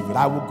receive it.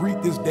 I will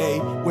greet this day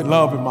with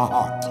love in my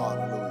heart.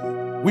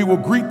 We will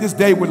greet this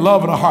day with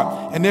love in our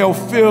heart, and they'll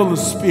feel the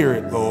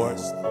Spirit, Lord.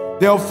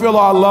 They'll feel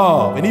our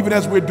love. And even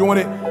as we're doing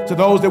it to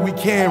those that we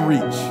can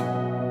reach,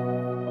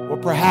 or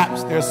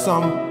perhaps there's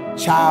some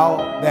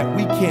child that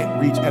we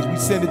can't reach, as we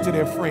send it to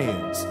their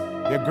friends,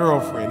 their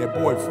girlfriend, their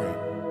boyfriend,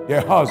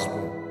 their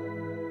husband,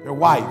 their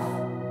wife,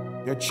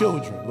 their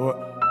children, Lord,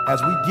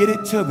 as we get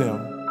it to them,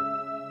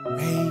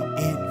 may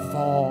it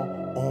fall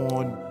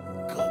on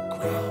good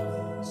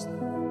ground.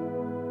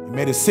 And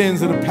may the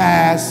sins of the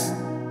past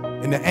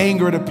and the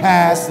anger of the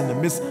past and the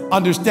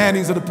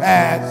misunderstandings of the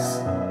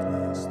past,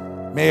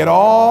 may it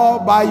all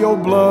by your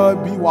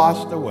blood be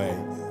washed away.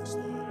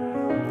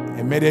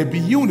 And may there be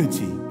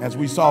unity, as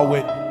we saw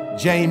with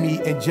Jamie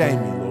and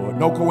Jamie, Lord.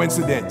 No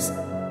coincidence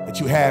that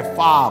you had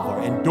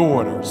father and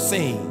daughter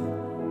sing.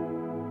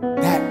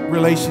 That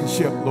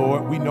relationship,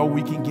 Lord, we know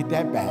we can get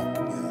that back.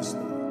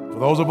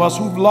 those of us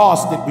who've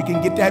lost it, we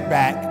can get that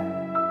back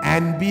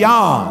and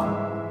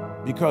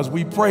beyond, because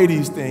we pray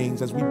these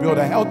things as we build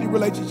a healthy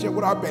relationship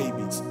with our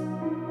babies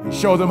and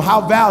show them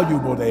how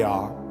valuable they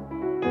are.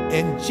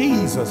 In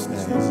Jesus'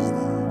 name,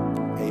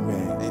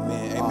 amen.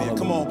 Amen. Amen.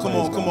 Come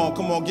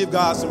on. Give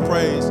God some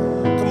praise.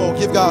 Come on,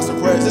 give God some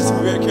praise. Listen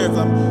to me very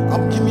carefully.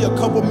 Give me a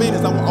couple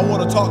minutes. I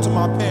want to talk to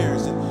my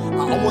parents, and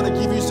I want to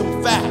give you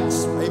some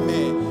facts.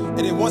 Amen. And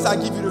then once I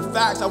give you the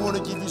facts, I want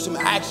to give you some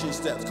action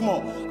steps. Come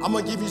on. I'm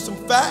going to give you some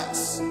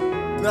facts, and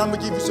then I'm going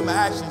to give you some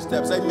action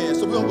steps. Amen.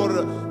 So we're going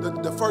to go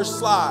to the first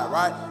slide,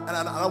 right? And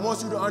I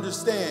want you to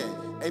understand,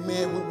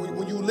 amen,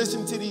 when you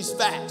listen to these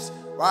facts,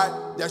 right,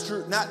 that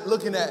you're not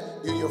looking at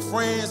your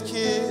friends'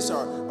 kids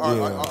or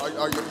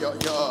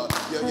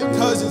your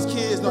cousins'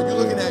 kids. No, you're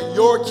looking at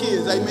your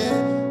kids.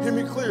 Amen. Hear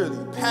me clearly.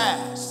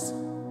 Past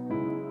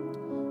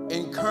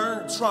and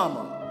current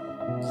trauma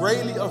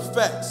greatly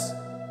affects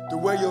the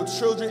way your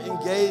children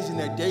engage in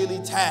their daily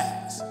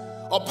tasks.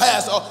 Or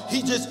past, or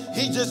he just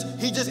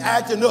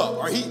acting up,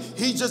 or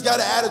he just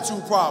got an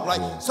attitude problem.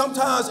 Like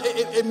sometimes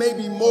it may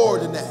be more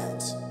than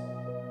that.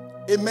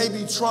 It may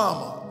be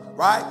trauma.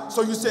 Right?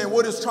 So you're saying,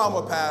 what is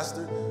trauma,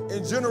 Pastor?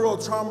 In general,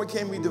 trauma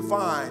can be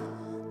defined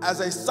as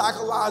a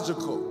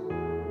psychological,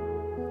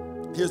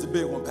 here's the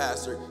big one,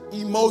 Pastor,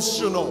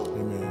 emotional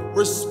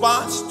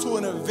response to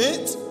an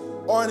event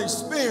or an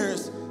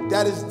experience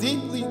that is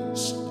deeply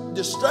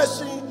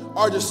distressing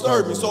or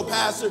disturbing. So,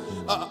 Pastor,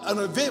 an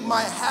event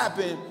might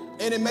happen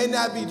and it may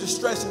not be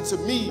distressing to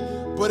me,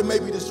 but it may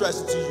be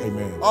distressing to you.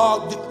 Amen.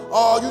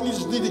 You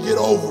just need to get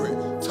over it.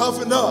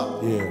 Toughen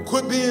up. Yeah.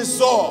 Quit being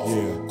soft.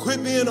 Yeah.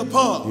 Quit being a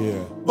punk.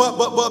 Yeah.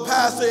 But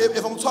Pastor,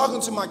 if I'm talking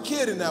to my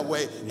kid in that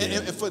way,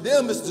 and for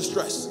them it's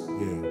distressing,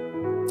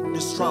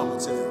 it's trauma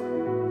to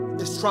them.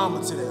 It's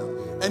trauma to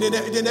them. And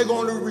then they're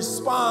going to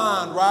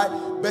respond, right,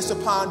 based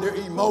upon their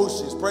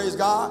emotions. Praise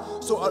God.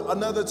 So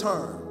another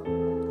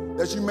term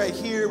that you may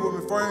hear when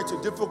referring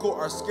to difficult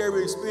or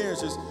scary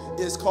experiences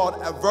is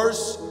called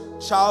adverse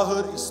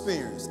childhood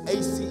experience,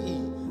 ACE.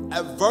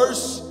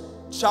 Adverse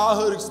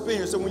childhood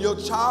experience. So when your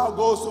child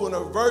goes through an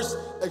adverse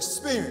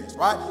experience,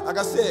 right? Like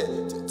I said,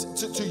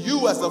 to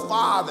you as a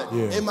father,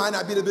 it might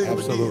not be the big of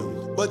a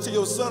deal. But to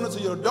your son or to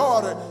your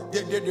daughter,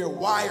 they're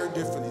wired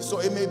differently. So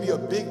it may be a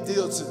big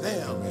deal to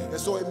them. And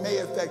so it may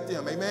affect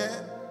them. Amen?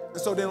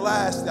 And so then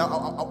lastly, I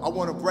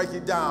want to break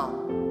it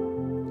down.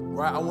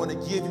 Right? I want to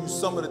give you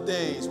some of the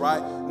things,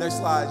 right? Next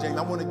slide, Jamie.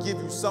 I want to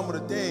give you some of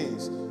the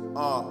things.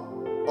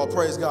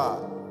 Praise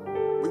God.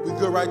 We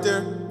good right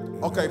there?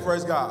 Okay,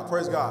 praise God,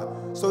 praise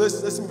God. So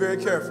listen very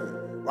carefully,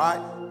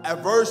 right?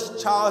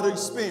 Adverse childhood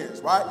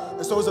experience, right?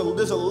 And so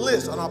there's a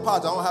list, and I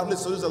apologize, I don't have a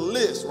list, so there's a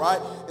list, right?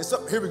 And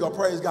so, here we go,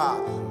 praise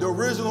God. The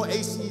original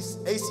ACE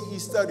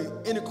study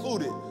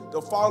included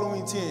the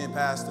following 10,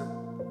 Pastor,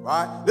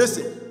 right?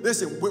 Listen,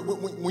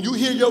 when you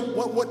hear your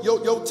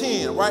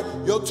 10, right?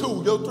 Your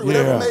 2, your 3,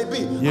 whatever it may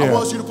be, I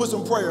want you to put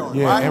some prayer on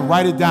it, right? And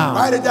write it down.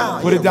 Write it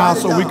down. Put it down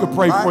so we can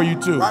pray for you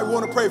too. Right, we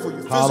want to pray for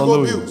you. Physical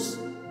Hallelujah. abuse.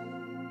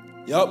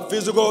 Yep,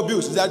 physical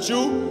abuse. Is that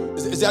you?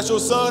 Is that your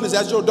son? Is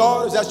that your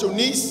daughter? Is that your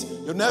niece?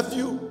 Your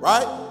nephew?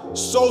 Right?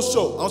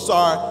 Sexual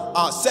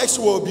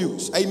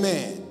abuse.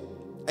 Amen.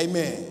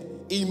 Amen.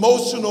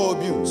 Emotional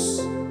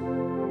abuse.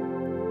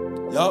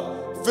 Yep.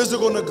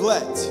 Physical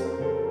neglect.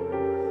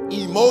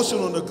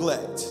 Emotional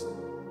neglect.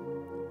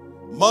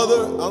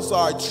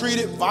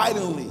 Treated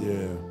violently.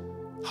 Yeah.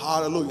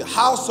 Hallelujah.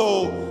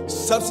 Household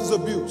substance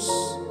abuse.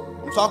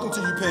 I'm talking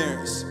to you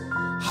parents.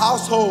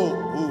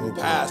 Household,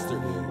 pastor.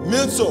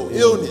 Mental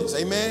illness,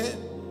 amen.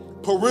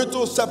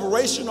 Parental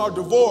separation or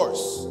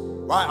divorce,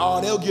 right?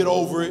 Oh, they'll get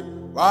over it,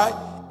 right?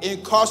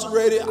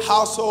 Incarcerated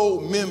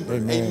household member,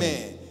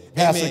 amen.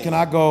 Pastor, can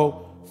I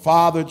go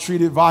father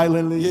treated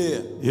violently?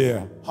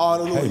 Yeah.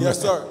 Hallelujah. Amen.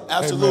 Yes, sir.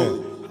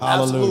 Absolutely. Amen.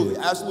 Hallelujah.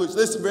 Absolutely.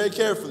 Listen very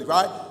carefully,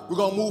 right? We're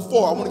going to move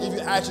forward. I want to give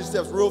you action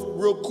steps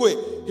real quick.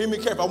 Hear me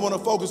carefully. I want to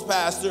focus,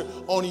 Pastor,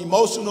 on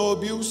emotional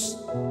abuse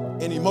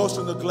and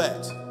emotional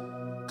neglect.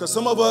 Because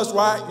some of us,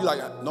 right, you're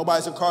like,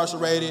 nobody's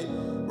incarcerated,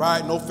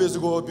 right? No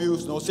physical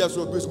abuse, no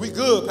sexual abuse. We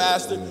good,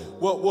 Pastor.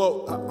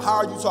 Well, how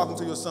are you talking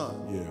to your son?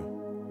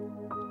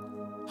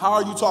 How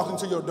are you talking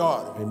to your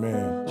daughter?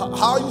 Amen.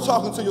 How are you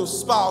talking to your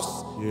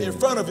spouse in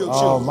front of your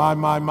children? Oh,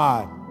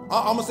 my.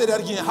 I'm going to say that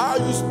again. How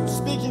are you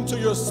speaking to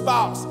your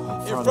spouse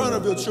in front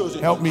of your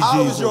children? Help me, Jesus.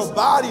 Jesus. How is your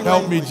body language?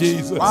 Help me,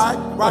 Jesus. Right?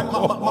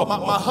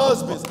 My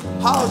husbands.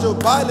 How is your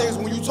body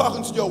language when you're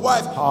talking to your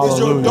wife? Hallelujah. Is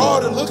your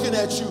daughter looking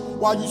at you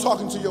while you're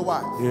talking to your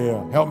wife?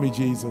 Yeah. Help me,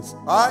 Jesus.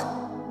 All right?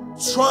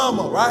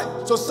 Trauma, right?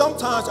 So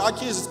sometimes our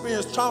kids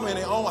experience trauma in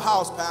their own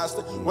house,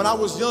 Pastor. When I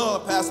was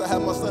young, Pastor, I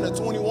had my son at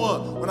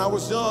 21. When I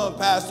was young,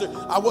 Pastor,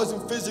 I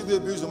wasn't physically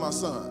abusing my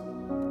son.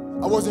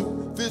 I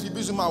wasn't physically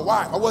abusing my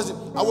wife. I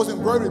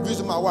wasn't verbally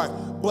abusing my wife.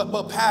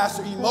 But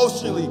Pastor,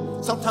 emotionally,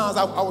 sometimes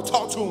I would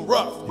talk to him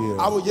rough.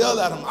 I would yell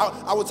at him.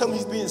 I would tell him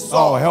he's being soft.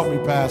 Oh, help me,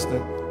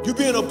 Pastor. You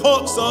being a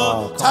punk,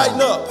 son.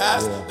 Tighten up,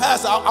 Pastor.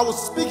 Pastor, I was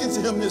speaking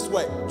to him this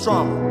way.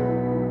 Trauma.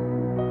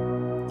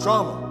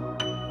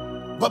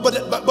 But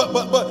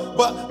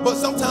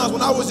sometimes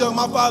when I was young,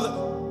 my father,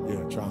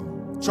 Yeah,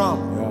 trauma.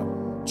 Trauma.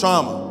 Yeah.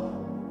 Trauma.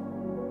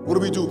 What do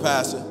we do,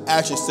 Pastor?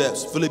 Action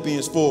steps.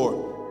 Philippians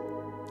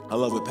 4. I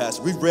love it,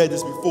 Pastor. We've read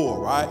this before,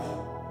 right?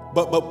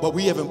 But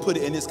we haven't put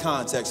it in this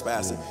context,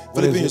 Pastor.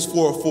 Philippians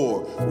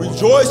 4:4.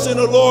 Rejoice in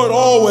the Lord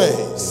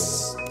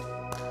always.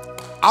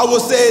 I will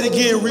say it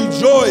again,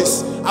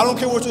 rejoice. I don't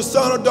care what your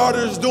son or daughter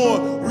is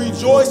doing.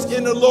 Rejoice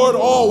in the Lord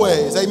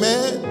always.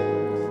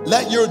 Amen.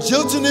 Let your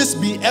gentleness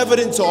be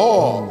evident to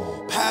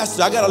all.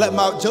 Pastor, I got to let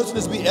my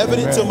gentleness be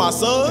evident to my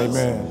sons,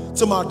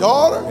 to my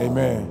daughter.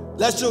 Amen.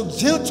 Let your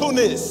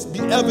gentleness be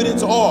evident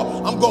to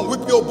all. I'm going to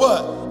whip your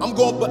butt.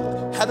 But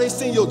have they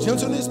seen your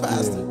gentleness,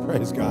 Pastor? Yeah,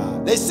 praise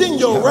God. They seen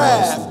your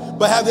wrath,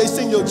 but have they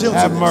seen your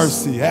gentleness? Have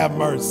mercy, have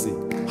mercy.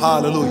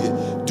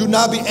 Hallelujah. Do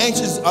not be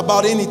anxious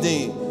about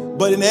anything,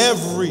 but in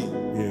every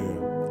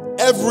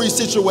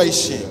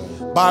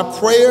situation, by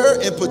prayer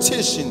and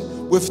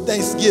petition with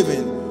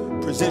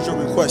thanksgiving, present your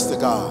request to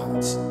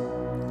God.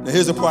 Now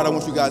here's the part I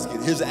want you guys to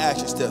get. Here's the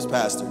action steps,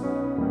 Pastor.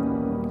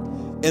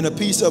 And the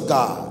peace of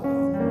God,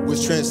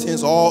 which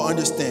transcends all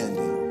understanding,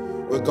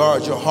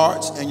 regard your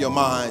hearts and your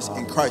minds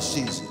in Christ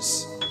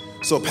Jesus.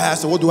 So,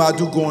 Pastor, what do I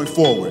do going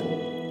forward?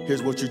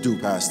 Here's what you do,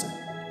 Pastor.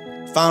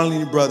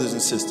 Finally, brothers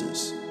and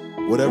sisters,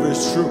 whatever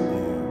is true,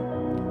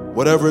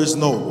 whatever is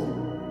noble,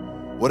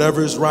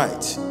 whatever is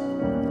right,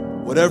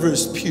 whatever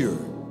is pure,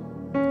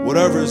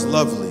 whatever is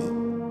lovely,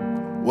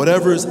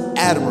 whatever is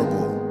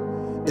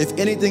admirable, if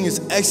anything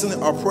is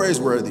excellent or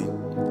praiseworthy,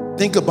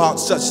 think about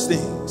such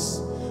things.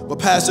 But,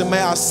 Pastor, may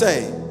I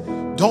say,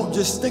 don't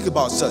just think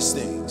about such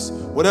things.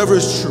 Whatever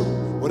is true,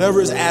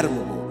 whatever is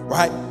admirable,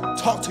 right?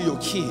 Talk to your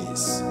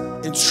kids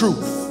in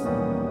truth.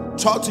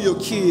 Talk to your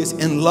kids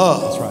in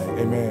love. That's right,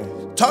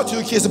 amen. Talk to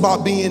your kids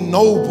about being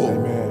noble.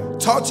 Amen.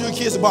 Talk to your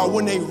kids about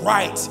when they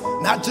right,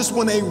 not just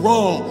when they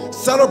wrong.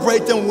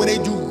 Celebrate them when they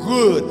do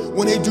good,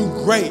 when they do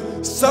great.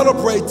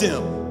 Celebrate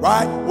them,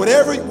 right?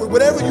 Whatever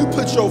you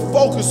put your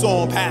focus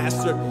on,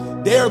 Pastor,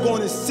 they're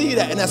going to see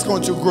that and that's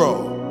going to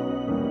grow.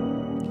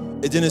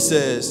 And then it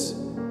says,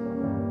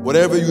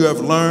 whatever you have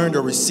learned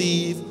or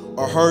received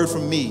or heard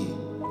from me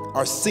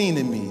or seen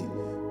in me,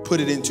 put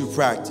it into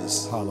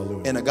practice.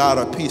 Hallelujah. And the God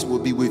of peace will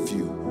be with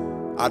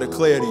you. I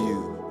declare to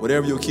you,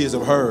 whatever your kids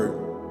have heard,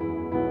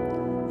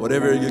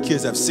 whatever your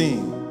kids have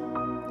seen,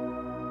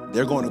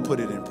 they're going to put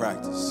it in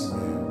practice.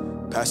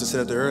 Amen. Pastor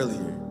said it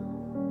earlier.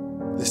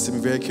 Listen to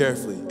me very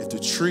carefully. If the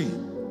tree,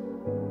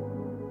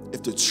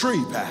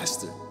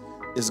 Pastor,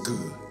 is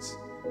good,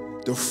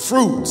 the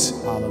fruit,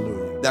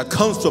 hallelujah, that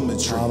comes from the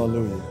tree.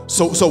 Hallelujah.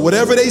 So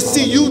whatever they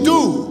see you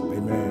do,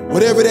 amen,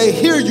 whatever they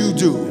hear you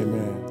do,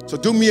 amen. So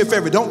do me a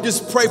favor. Don't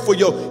just pray for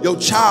your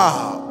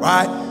child,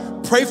 right?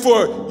 Pray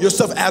for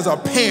yourself as a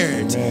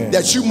parent, amen,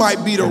 that you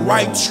might be the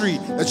right tree,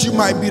 that you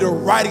might be the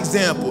right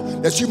example,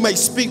 that you may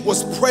speak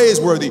what's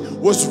praiseworthy,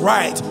 what's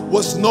right,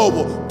 what's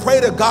noble.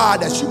 Pray to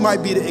God that you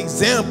might be the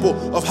example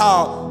of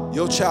how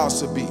your child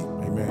should be.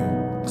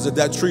 Because if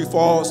that tree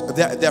falls, if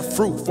that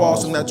fruit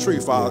falls from that tree,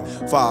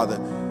 Father,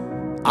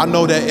 I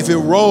know that if it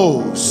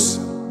rolls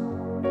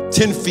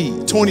 10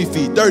 feet, 20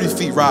 feet, 30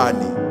 feet,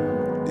 Rodney,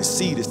 the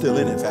seed is still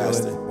in it,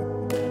 Pastor.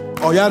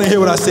 Oh, y'all didn't hear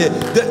what I said.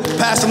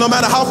 Pastor, no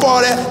matter how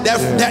far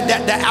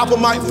that apple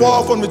might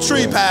fall from the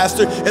tree,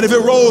 Pastor, and if it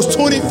rolls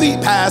 20 feet,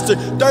 Pastor,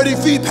 30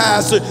 feet,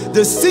 Pastor,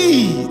 the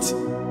seed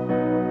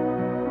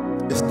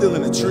is still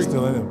in the tree. It's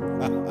still in it.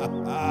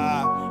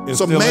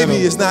 So maybe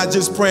it's not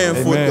just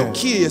praying for your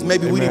kids.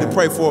 Maybe we need to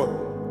pray for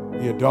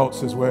the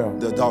adults as well.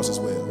 The adults as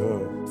well.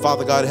 Good.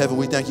 Father God in heaven,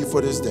 we thank you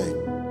for this day.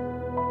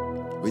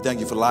 We thank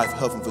you for life,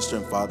 health, and for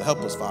strength, Father. Help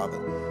us, Father.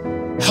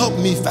 Help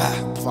me,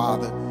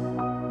 Father.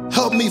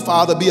 Help me,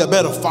 Father, be a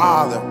better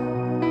father.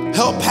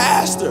 Help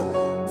Pastor,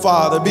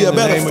 Father, be a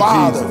better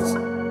father.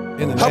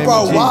 Help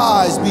our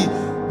wives be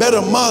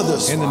better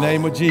mothers. In the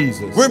name of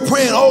Jesus. We're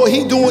praying, oh,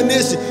 he doing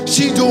this,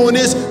 she doing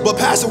this, but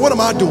Pastor, what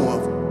am I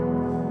doing?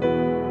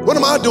 What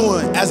am I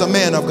doing as a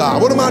man of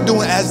God? What am I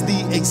doing as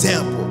the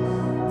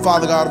example?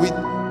 Father God,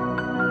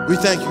 we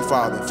thank you,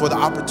 Father, for the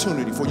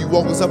opportunity, for you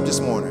woke us up this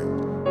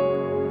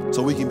morning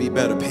so we can be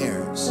better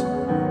parents,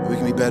 we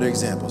can be better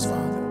examples,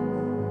 Father.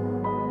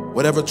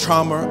 Whatever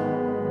trauma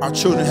our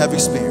children have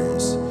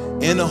experienced,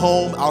 in the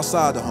home,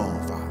 outside the home,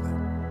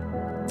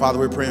 Father. Father,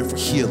 we're praying for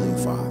healing,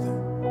 Father.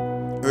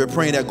 And we're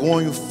praying that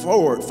going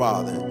forward,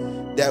 Father,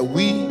 that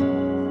we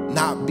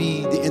not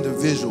be the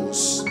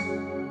individuals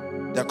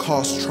that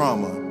cause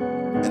trauma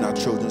in our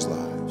children's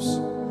lives.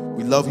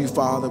 We love you,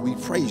 Father. We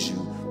praise you.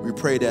 We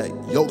pray that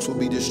yokes will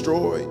be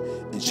destroyed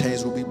and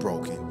chains will be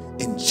broken.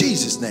 In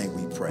Jesus' name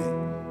we pray.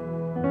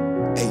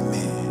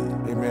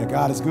 Amen. Amen.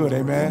 God is good.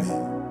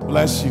 Amen.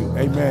 Bless you.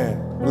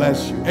 Amen.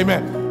 Bless you.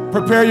 Amen.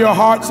 Prepare your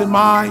hearts and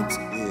minds.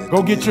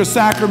 Go get your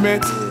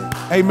sacraments.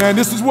 Amen.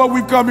 This is what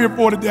we've come here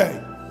for today.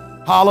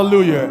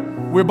 Hallelujah.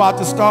 We're about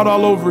to start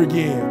all over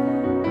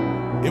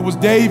again. It was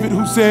David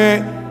who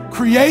said,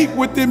 create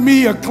within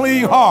me a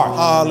clean heart.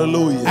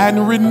 Hallelujah.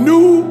 And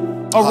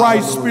renew a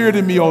right spirit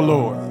in me, O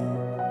Lord.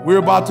 We're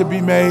about to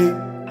be made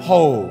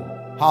whole.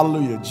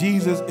 Hallelujah.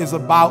 Jesus is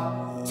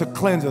about to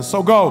cleanse us.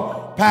 So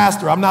go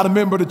Pastor, I'm not a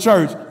member of the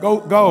church.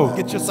 Go,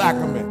 get your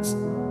sacraments.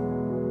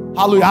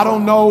 Hallelujah. I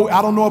don't know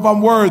if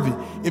I'm worthy.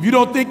 If you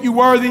don't think you're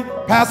worthy,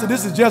 Pastor,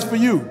 this is just for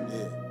you.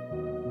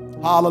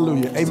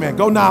 Hallelujah. Amen.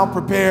 Go now,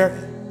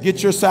 prepare,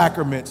 get your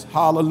sacraments.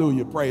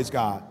 Hallelujah. Praise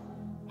God.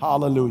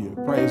 Hallelujah.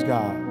 Praise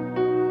God.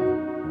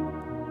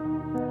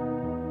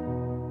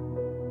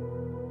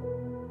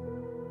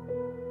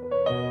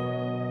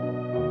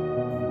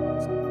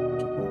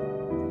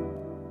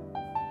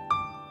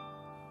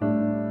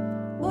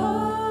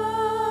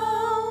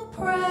 Oh,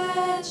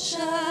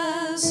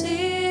 precious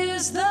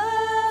is the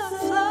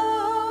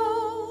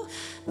flow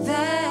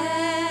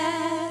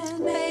that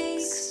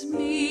makes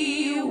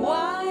me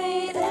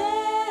white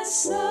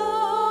as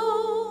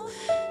snow.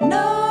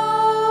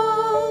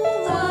 No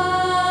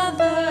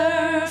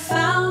other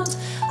fount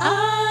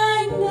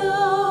I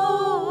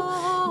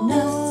know,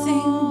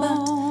 nothing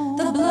but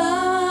the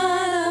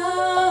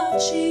blood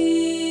of Jesus.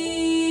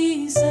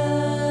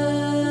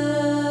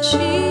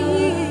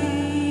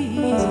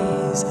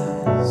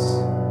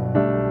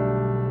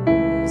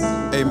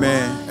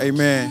 Amen.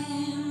 Amen.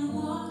 And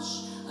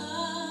wash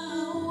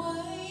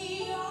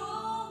away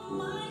all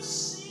my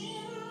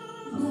sin,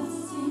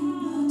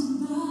 nothing but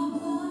the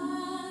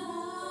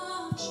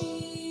blood of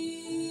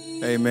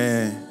Jesus.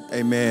 Amen.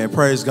 Amen.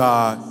 Praise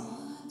God.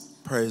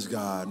 Praise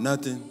God.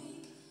 Nothing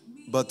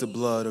but the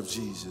blood of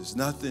Jesus.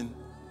 Nothing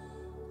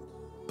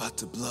but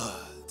the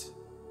blood.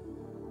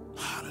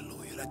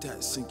 Hallelujah. Let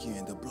that sink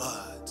in. The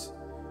blood.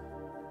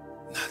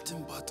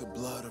 Nothing but the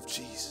blood of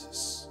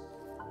Jesus.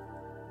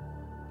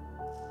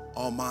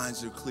 All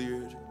minds are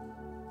cleared.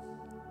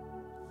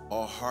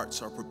 All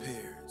hearts are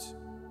prepared.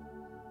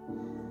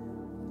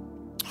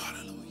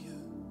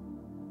 Hallelujah.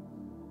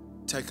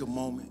 Take a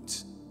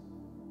moment.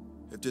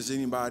 If there's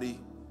anybody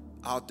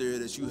out there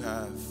that you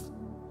have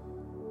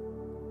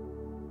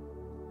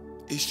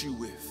issue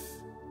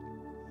with,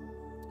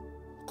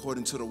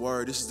 according to the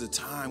word, this is the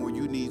time where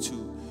you need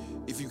to,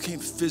 if you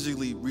can't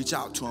physically reach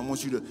out to them, I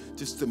want you to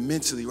just to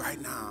mentally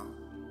right now,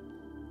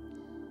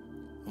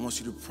 I want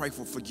you to pray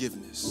for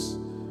forgiveness.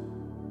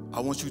 I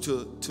want you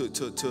to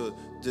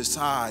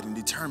decide and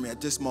determine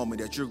at this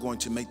moment that you're going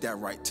to make that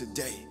right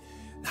today,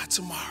 not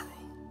tomorrow.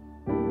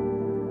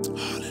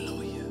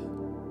 Hallelujah.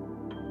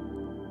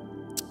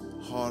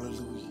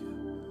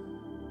 Hallelujah.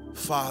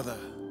 Father,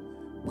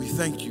 we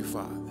thank you,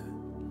 Father,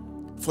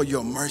 for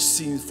your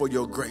mercy and for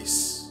your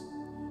grace.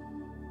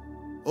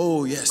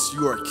 Oh, yes,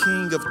 you are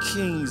King of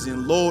kings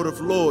and Lord of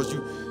lords.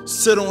 You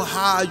sit on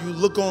high, you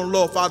look on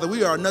low. Father,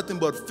 we are nothing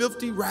but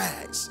filthy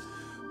rags.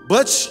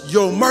 But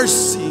your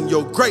mercy and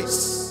your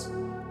grace,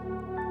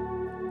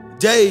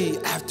 day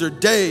after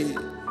day,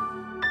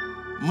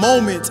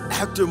 moment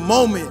after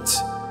moment,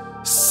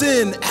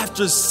 sin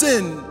after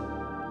sin.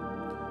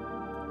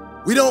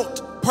 We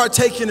don't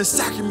partake in the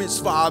sacraments,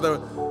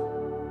 Father,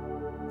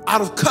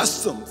 out of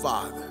custom,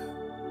 Father.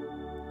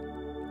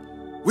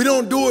 We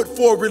don't do it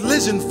for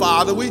religion,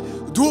 Father. We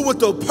do it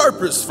with a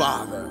purpose,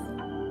 Father.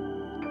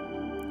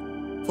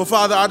 For,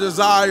 Father, our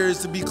desire is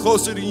to be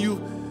closer to you,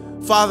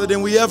 Father,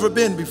 than we ever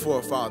been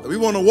before, Father. We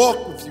want to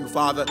walk with you,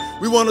 Father.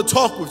 We want to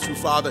talk with you,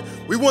 Father.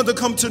 We want to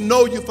come to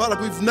know you,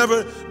 Father. We've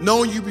never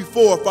known you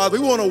before, Father.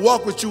 We want to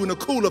walk with you in the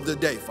cool of the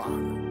day,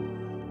 Father.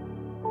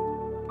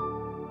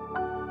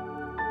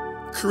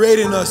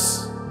 Creating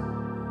us,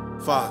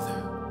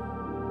 Father,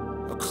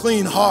 a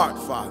clean heart,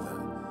 Father,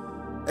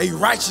 a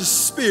righteous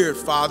spirit,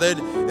 Father,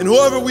 and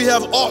whoever we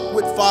have aught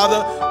with,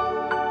 Father,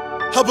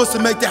 help us to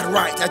make that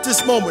right at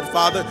this moment,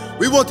 Father.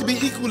 We want to be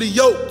equally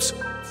yoked,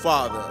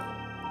 Father.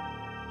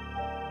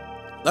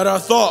 Let our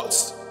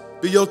thoughts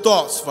be your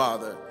thoughts,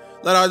 Father.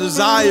 Let our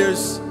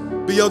desires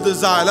be your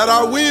desire. Let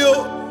our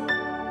will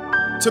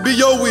to be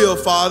your will,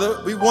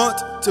 Father. We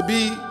want to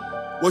be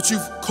what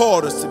you've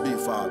called us to be,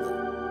 Father.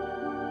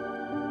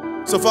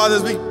 So, Father,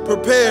 as we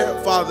prepare,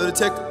 Father, to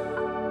take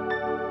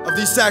of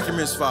these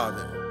sacraments,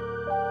 Father,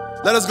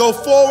 let us go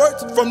forward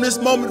from this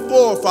moment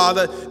forward,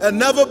 Father, and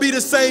never be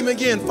the same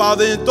again,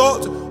 Father, in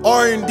thought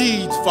or in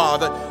deeds,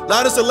 Father.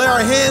 Let us to lay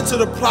our hand to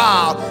the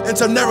plow and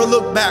to never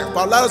look back,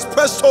 Father. Let us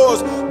press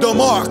towards the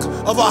mark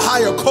of a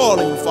higher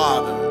calling,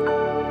 Father.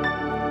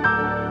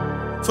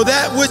 For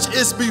that which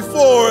is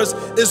before us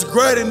is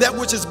greater than that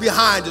which is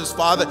behind us,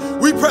 Father.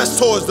 We press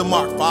towards the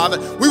mark, Father.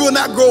 We will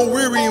not grow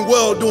weary in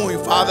well-doing,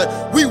 Father.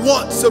 We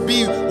want to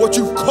be what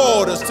you've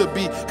called us to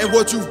be and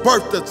what you've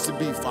birthed us to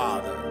be,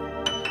 Father.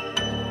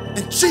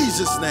 In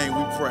Jesus' name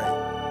we pray.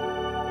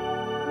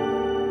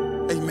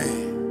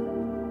 Amen.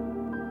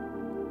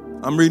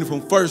 I'm reading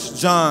from 1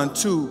 John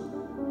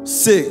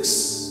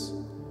 2:6.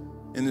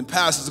 And the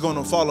passage is going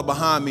to follow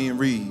behind me and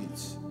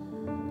reads,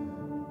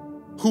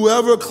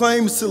 whoever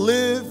claims to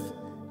live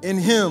in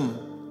him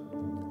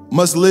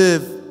must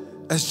live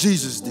as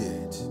Jesus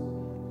did.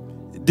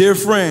 Dear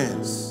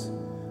friends,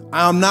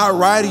 I am not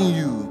writing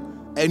you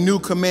a new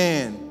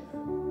command,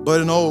 but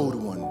an old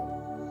one,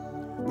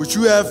 which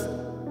you have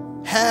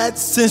had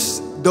since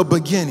the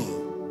beginning.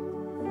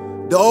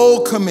 The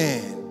old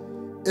command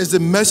is the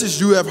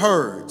message you have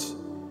heard.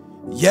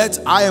 Yet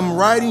I am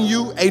writing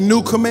you a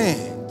new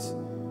command.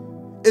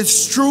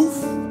 Its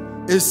truth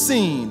is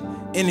seen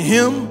in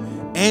him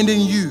and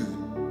in you,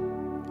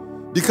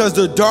 because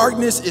the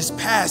darkness is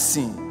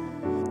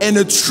passing and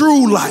the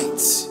true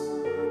light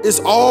is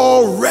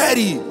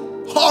already,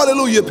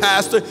 hallelujah,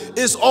 Pastor,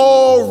 is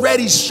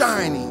already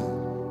shining.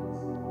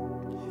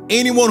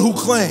 Anyone who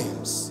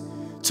claims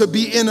to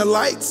be in the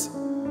light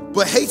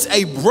but hates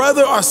a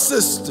brother or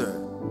sister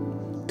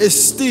is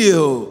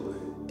still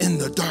in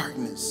the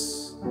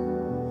darkness.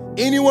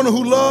 Anyone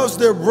who loves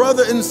their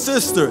brother and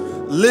sister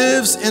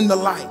lives in the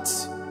light,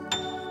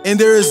 and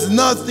there is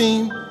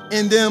nothing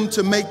in them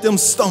to make them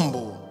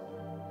stumble.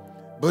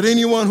 But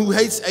anyone who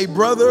hates a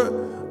brother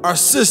or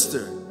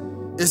sister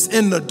is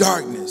in the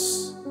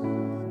darkness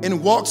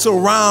and walks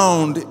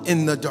around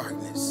in the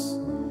darkness.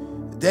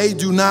 They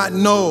do not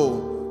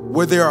know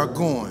where they are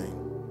going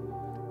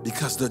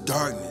because the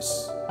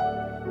darkness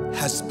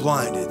has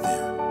blinded them.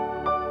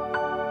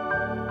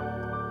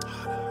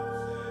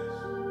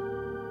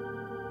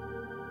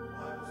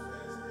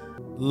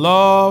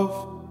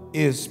 Love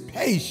is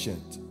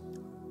patient.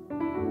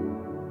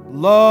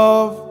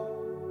 Love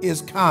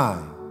is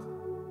kind.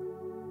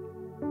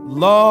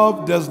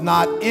 Love does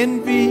not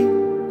envy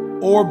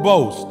or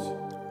boast.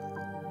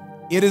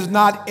 It is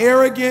not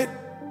arrogant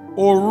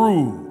or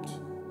rude.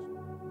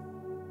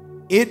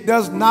 It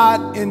does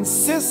not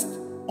insist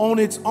on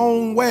its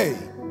own way.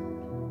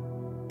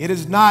 It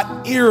is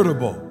not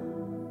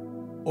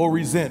irritable or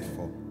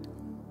resentful.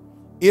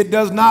 It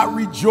does not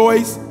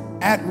rejoice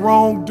at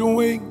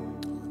wrongdoing,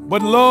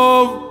 but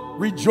love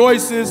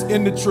rejoices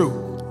in the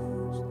truth.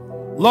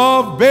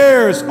 Love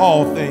bears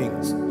all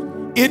things.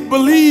 It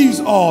believes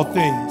all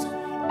things.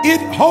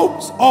 It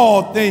hopes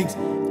all things.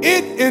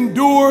 It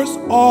endures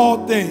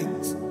all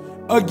things.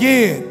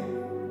 Again,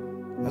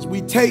 as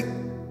we take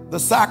the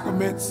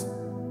sacraments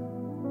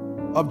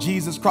of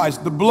Jesus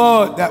Christ, the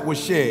blood that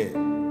was shed,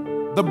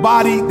 the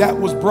body that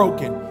was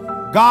broken,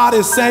 God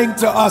is saying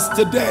to us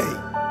today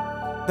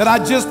that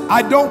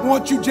I don't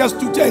want you just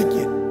to take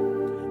it.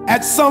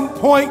 At some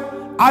point,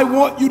 I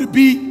want you to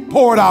be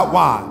poured out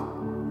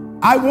wine.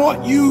 I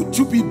want you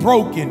to be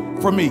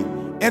broken for me.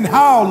 And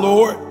how,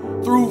 Lord?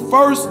 Through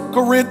 1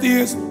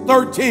 Corinthians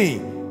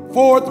 13,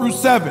 4 through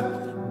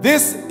 7.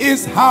 This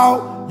is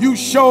how you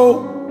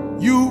show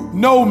you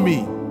know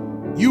me.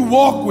 You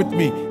walk with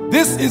me.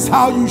 This is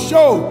how you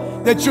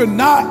show that you're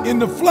not in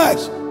the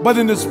flesh, but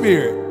in the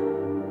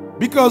spirit.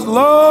 Because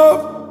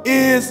love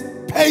is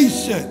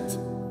patient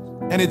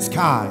and it's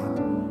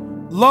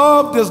kind.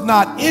 Love does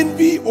not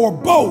envy or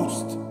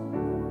boast.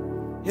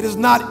 It is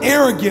not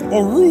arrogant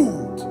or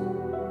rude.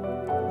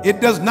 It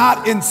does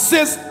not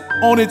insist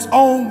on its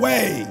own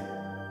way.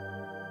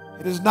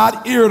 It is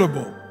not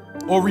irritable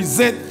or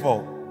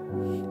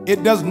resentful.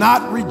 It does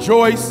not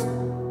rejoice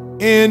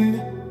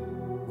in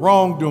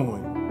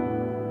wrongdoing,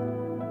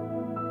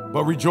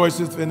 but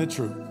rejoiceth in the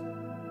truth.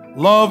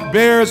 Love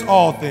bears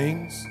all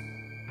things,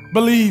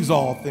 believes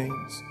all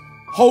things,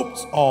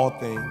 hopes all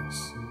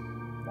things,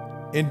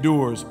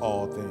 endures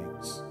all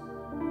things.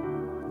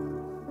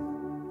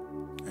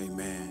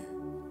 Amen.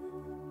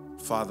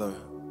 Father,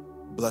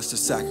 bless the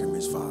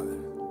sacraments, Father,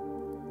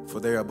 for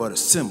they are but a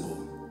symbol,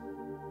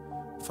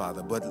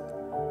 Father. But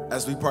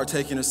as we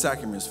partake in the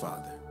sacraments,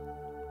 Father,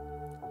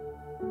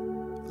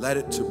 let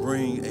it to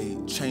bring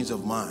a change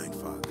of mind,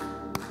 Father,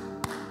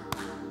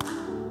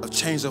 a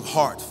change of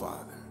heart,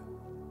 Father,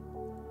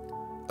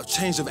 a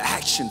change of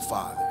action,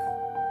 Father.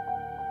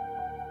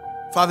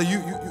 Father, you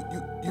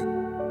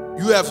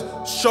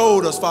have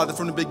showed us, Father,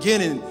 from the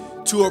beginning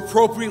to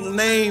appropriately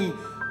name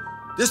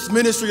this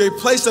ministry a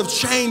place of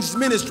change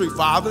ministry,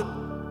 Father.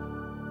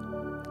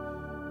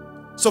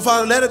 So,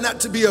 Father, let it not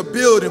to be a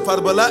building,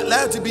 Father, but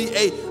let it to be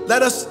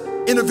let us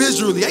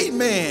individually,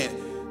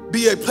 amen,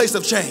 be a place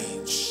of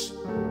change.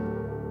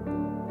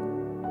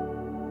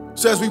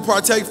 So as we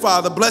partake,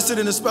 Father, bless it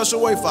in a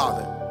special way,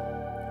 Father,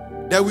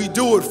 that we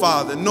do it,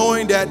 Father,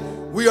 knowing that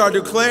we are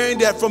declaring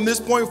that from this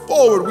point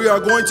forward, we are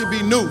going to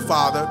be new,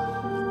 Father.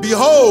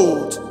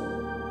 Behold,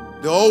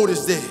 the old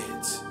is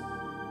dead.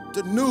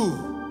 The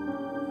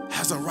new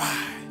has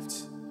arrived.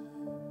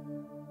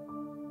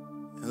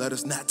 And let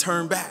us not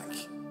turn back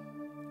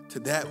to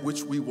that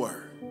which we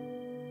were,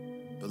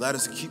 but let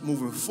us keep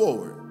moving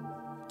forward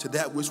to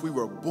that which we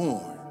were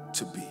born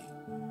to be.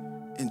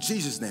 In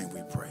Jesus' name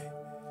we pray.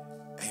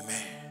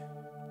 Amen.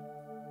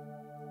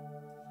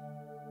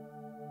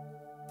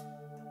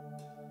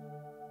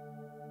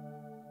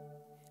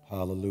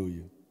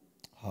 Hallelujah.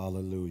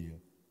 Hallelujah.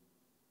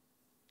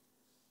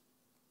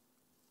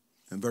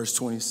 In verse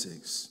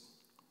 26,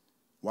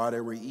 while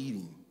they were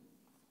eating,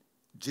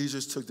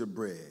 Jesus took the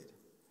bread,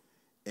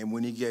 and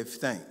when he gave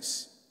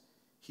thanks,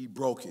 he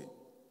broke it,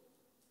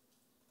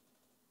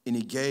 and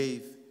he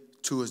gave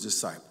to his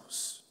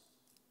disciples.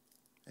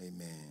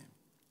 Amen.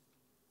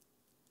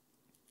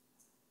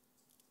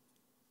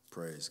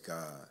 Praise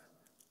God.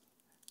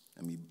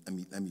 Let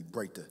me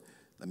break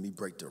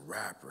the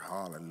wrapper.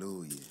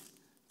 Hallelujah.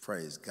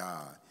 Praise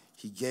God.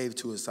 He gave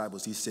to his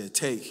disciples. He said,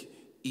 "Take,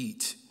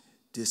 eat.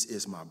 This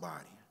is my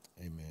body."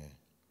 Amen.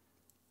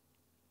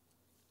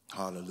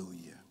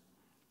 Hallelujah.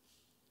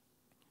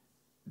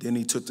 Then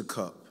he took the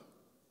cup.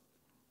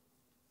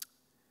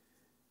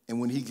 And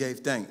when he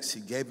gave thanks,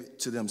 he gave it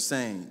to them,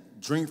 saying,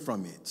 "Drink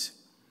from it,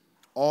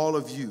 all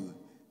of you.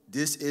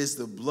 This is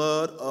the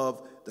blood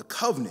of the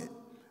covenant,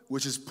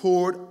 which is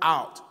poured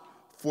out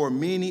for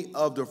many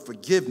of the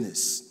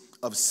forgiveness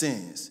of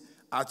sins.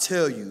 I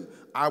tell you,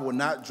 I will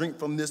not drink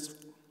from this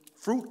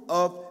fruit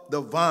of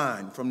the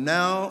vine from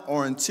now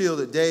or until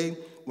the day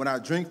when I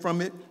drink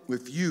from it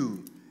with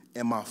you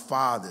in my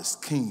Father's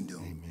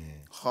kingdom."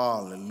 Amen.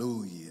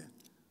 Hallelujah.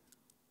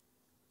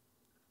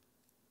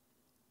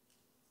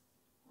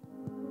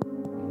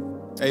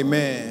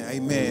 Amen.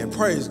 Amen.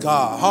 Praise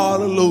God.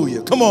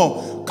 Hallelujah. Come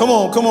on. Come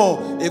on. Come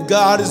on. If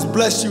God has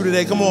blessed you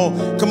today, come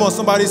on. Come on.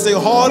 Somebody say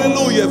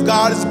hallelujah. If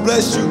God has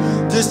blessed you,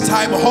 just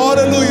type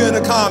hallelujah in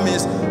the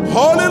comments.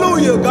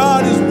 Hallelujah.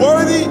 God is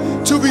worthy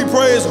to be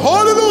praised.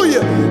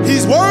 Hallelujah.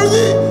 He's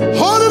worthy.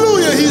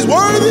 Hallelujah. He's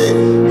worthy.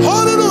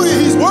 Hallelujah.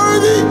 He's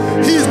worthy.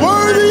 He's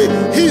worthy.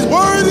 He's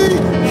worthy.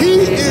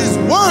 He is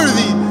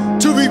worthy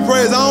to be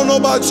praised. I don't know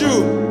about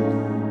you,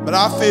 but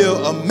I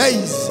feel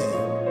amazing.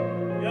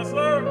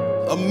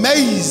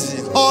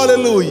 Amazing.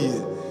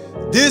 Hallelujah.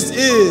 This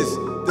is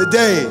the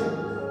day.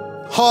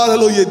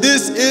 Hallelujah.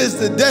 This is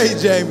the day,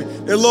 Jamie,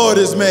 the Lord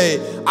has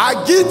made.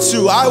 I get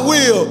you. I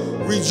will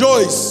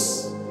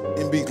rejoice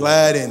and be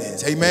glad in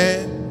it.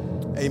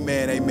 Amen.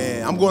 Amen.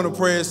 Amen. I'm going to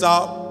pray us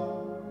out.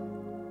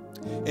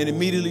 And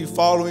immediately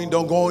following,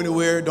 don't go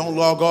anywhere. Don't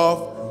log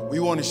off. We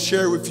want to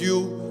share with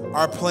you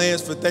our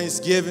plans for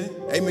Thanksgiving.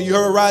 Amen. You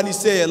heard Rodney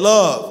say it,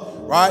 love.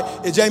 Right?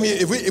 And Jamie,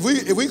 if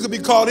we could be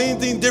called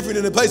anything different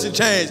than a place of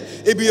change,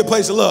 it'd be a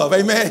place of love.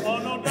 Amen. Oh,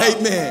 no,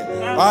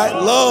 amen. Right?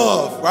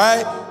 Love,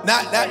 right?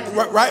 Not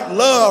right?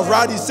 Love,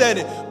 Rodney said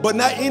it. But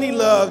not any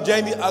love,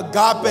 Jamie,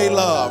 agape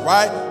love,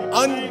 right?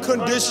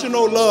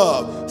 Unconditional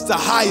love. It's the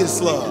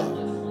highest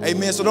love.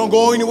 Amen. So don't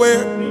go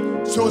anywhere.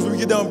 As soon as we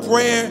get done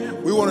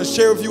praying, we want to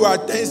share with you our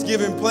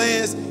Thanksgiving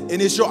plans,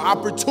 and it's your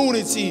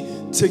opportunity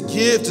to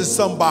give to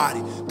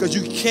somebody, because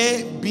you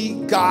can't be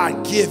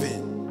God-given.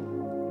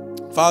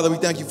 Father, we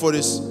thank you for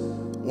this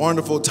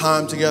wonderful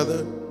time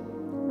together,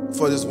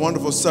 for this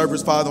wonderful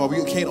service, Father. While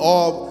we can't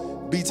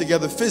all be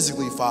together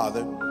physically,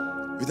 Father,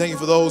 we thank you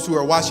for those who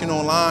are watching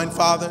online,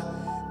 Father.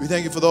 We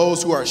thank you for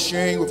those who are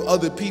sharing with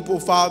other people,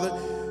 Father.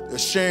 They're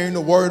sharing the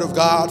word of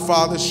God,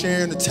 Father,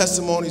 sharing the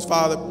testimonies,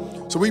 Father.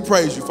 So we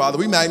praise you, Father.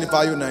 We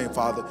magnify your name,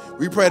 Father.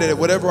 We pray that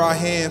whatever our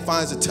hand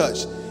finds a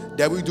touch,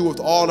 that we do with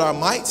all our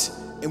might,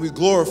 and we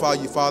glorify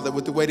you, Father,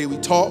 with the way that we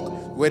talk,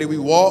 the way that we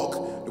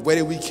walk, the way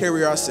that we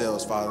carry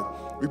ourselves, Father.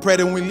 We pray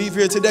that when we leave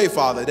here today,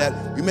 Father,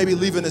 that we may be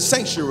leaving the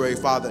sanctuary,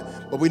 Father,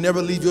 but we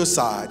never leave your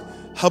side.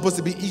 Help us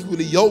to be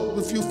equally yoked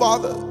with you,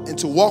 Father, and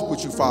to walk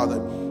with you,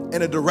 Father,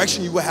 in a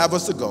direction you will have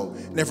us to go.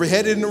 And if we're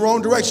headed in the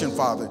wrong direction,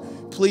 Father,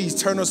 please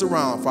turn us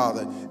around,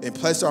 Father, and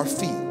place our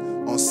feet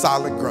on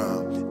solid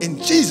ground.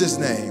 In Jesus'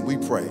 name we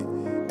pray.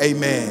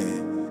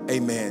 Amen.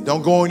 Amen.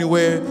 Don't go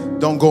anywhere.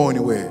 Don't go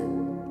anywhere.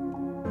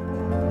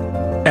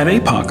 At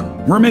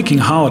Apoc, we're making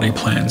holiday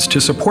plans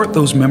to support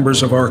those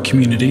members of our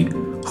community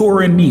who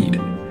are in need,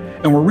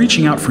 and we're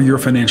reaching out for your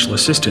financial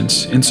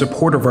assistance in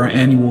support of our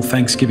annual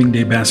Thanksgiving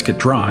Day Basket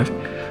Drive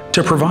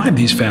to provide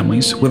these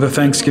families with a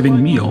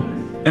Thanksgiving meal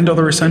and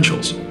other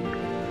essentials.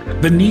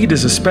 The need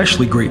is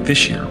especially great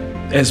this year,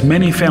 as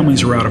many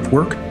families are out of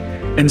work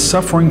and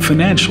suffering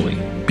financially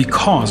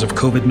because of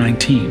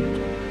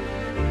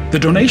COVID-19. The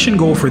donation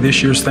goal for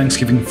this year's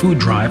Thanksgiving food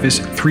drive is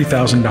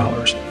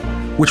 $3,000,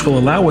 which will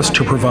allow us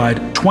to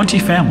provide 20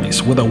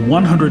 families with a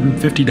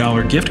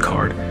 $150 gift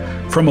card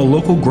from a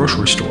local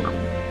grocery store.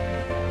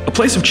 A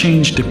Place of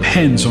Change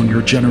depends on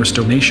your generous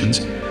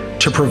donations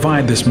to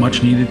provide this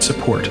much-needed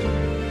support.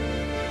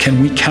 Can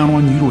we count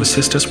on you to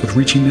assist us with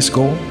reaching this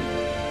goal?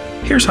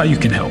 Here's how you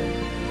can help.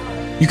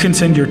 You can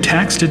send your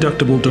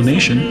tax-deductible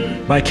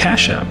donation by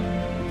Cash App,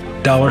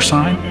 $,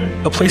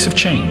 A Place of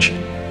Change,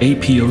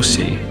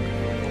 APOC,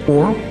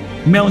 or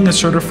mailing a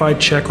certified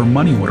check or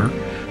money order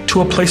to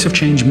A Place of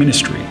Change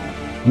Ministry,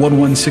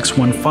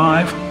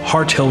 11615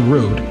 Hartell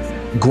Road,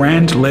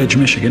 Grand Ledge,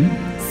 Michigan,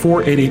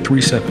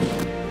 48837.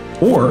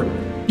 Or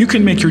you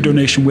can make your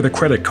donation with a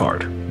credit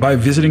card by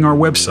visiting our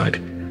website,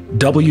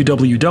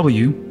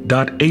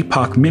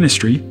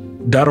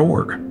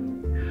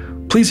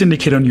 www.apocministry.org. Please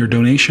indicate on your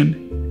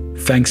donation,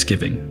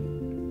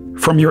 Thanksgiving.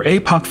 From your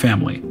Apoc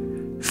family,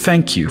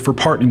 thank you for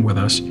partnering with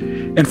us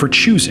and for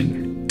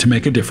choosing to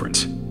make a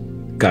difference.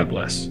 God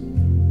bless.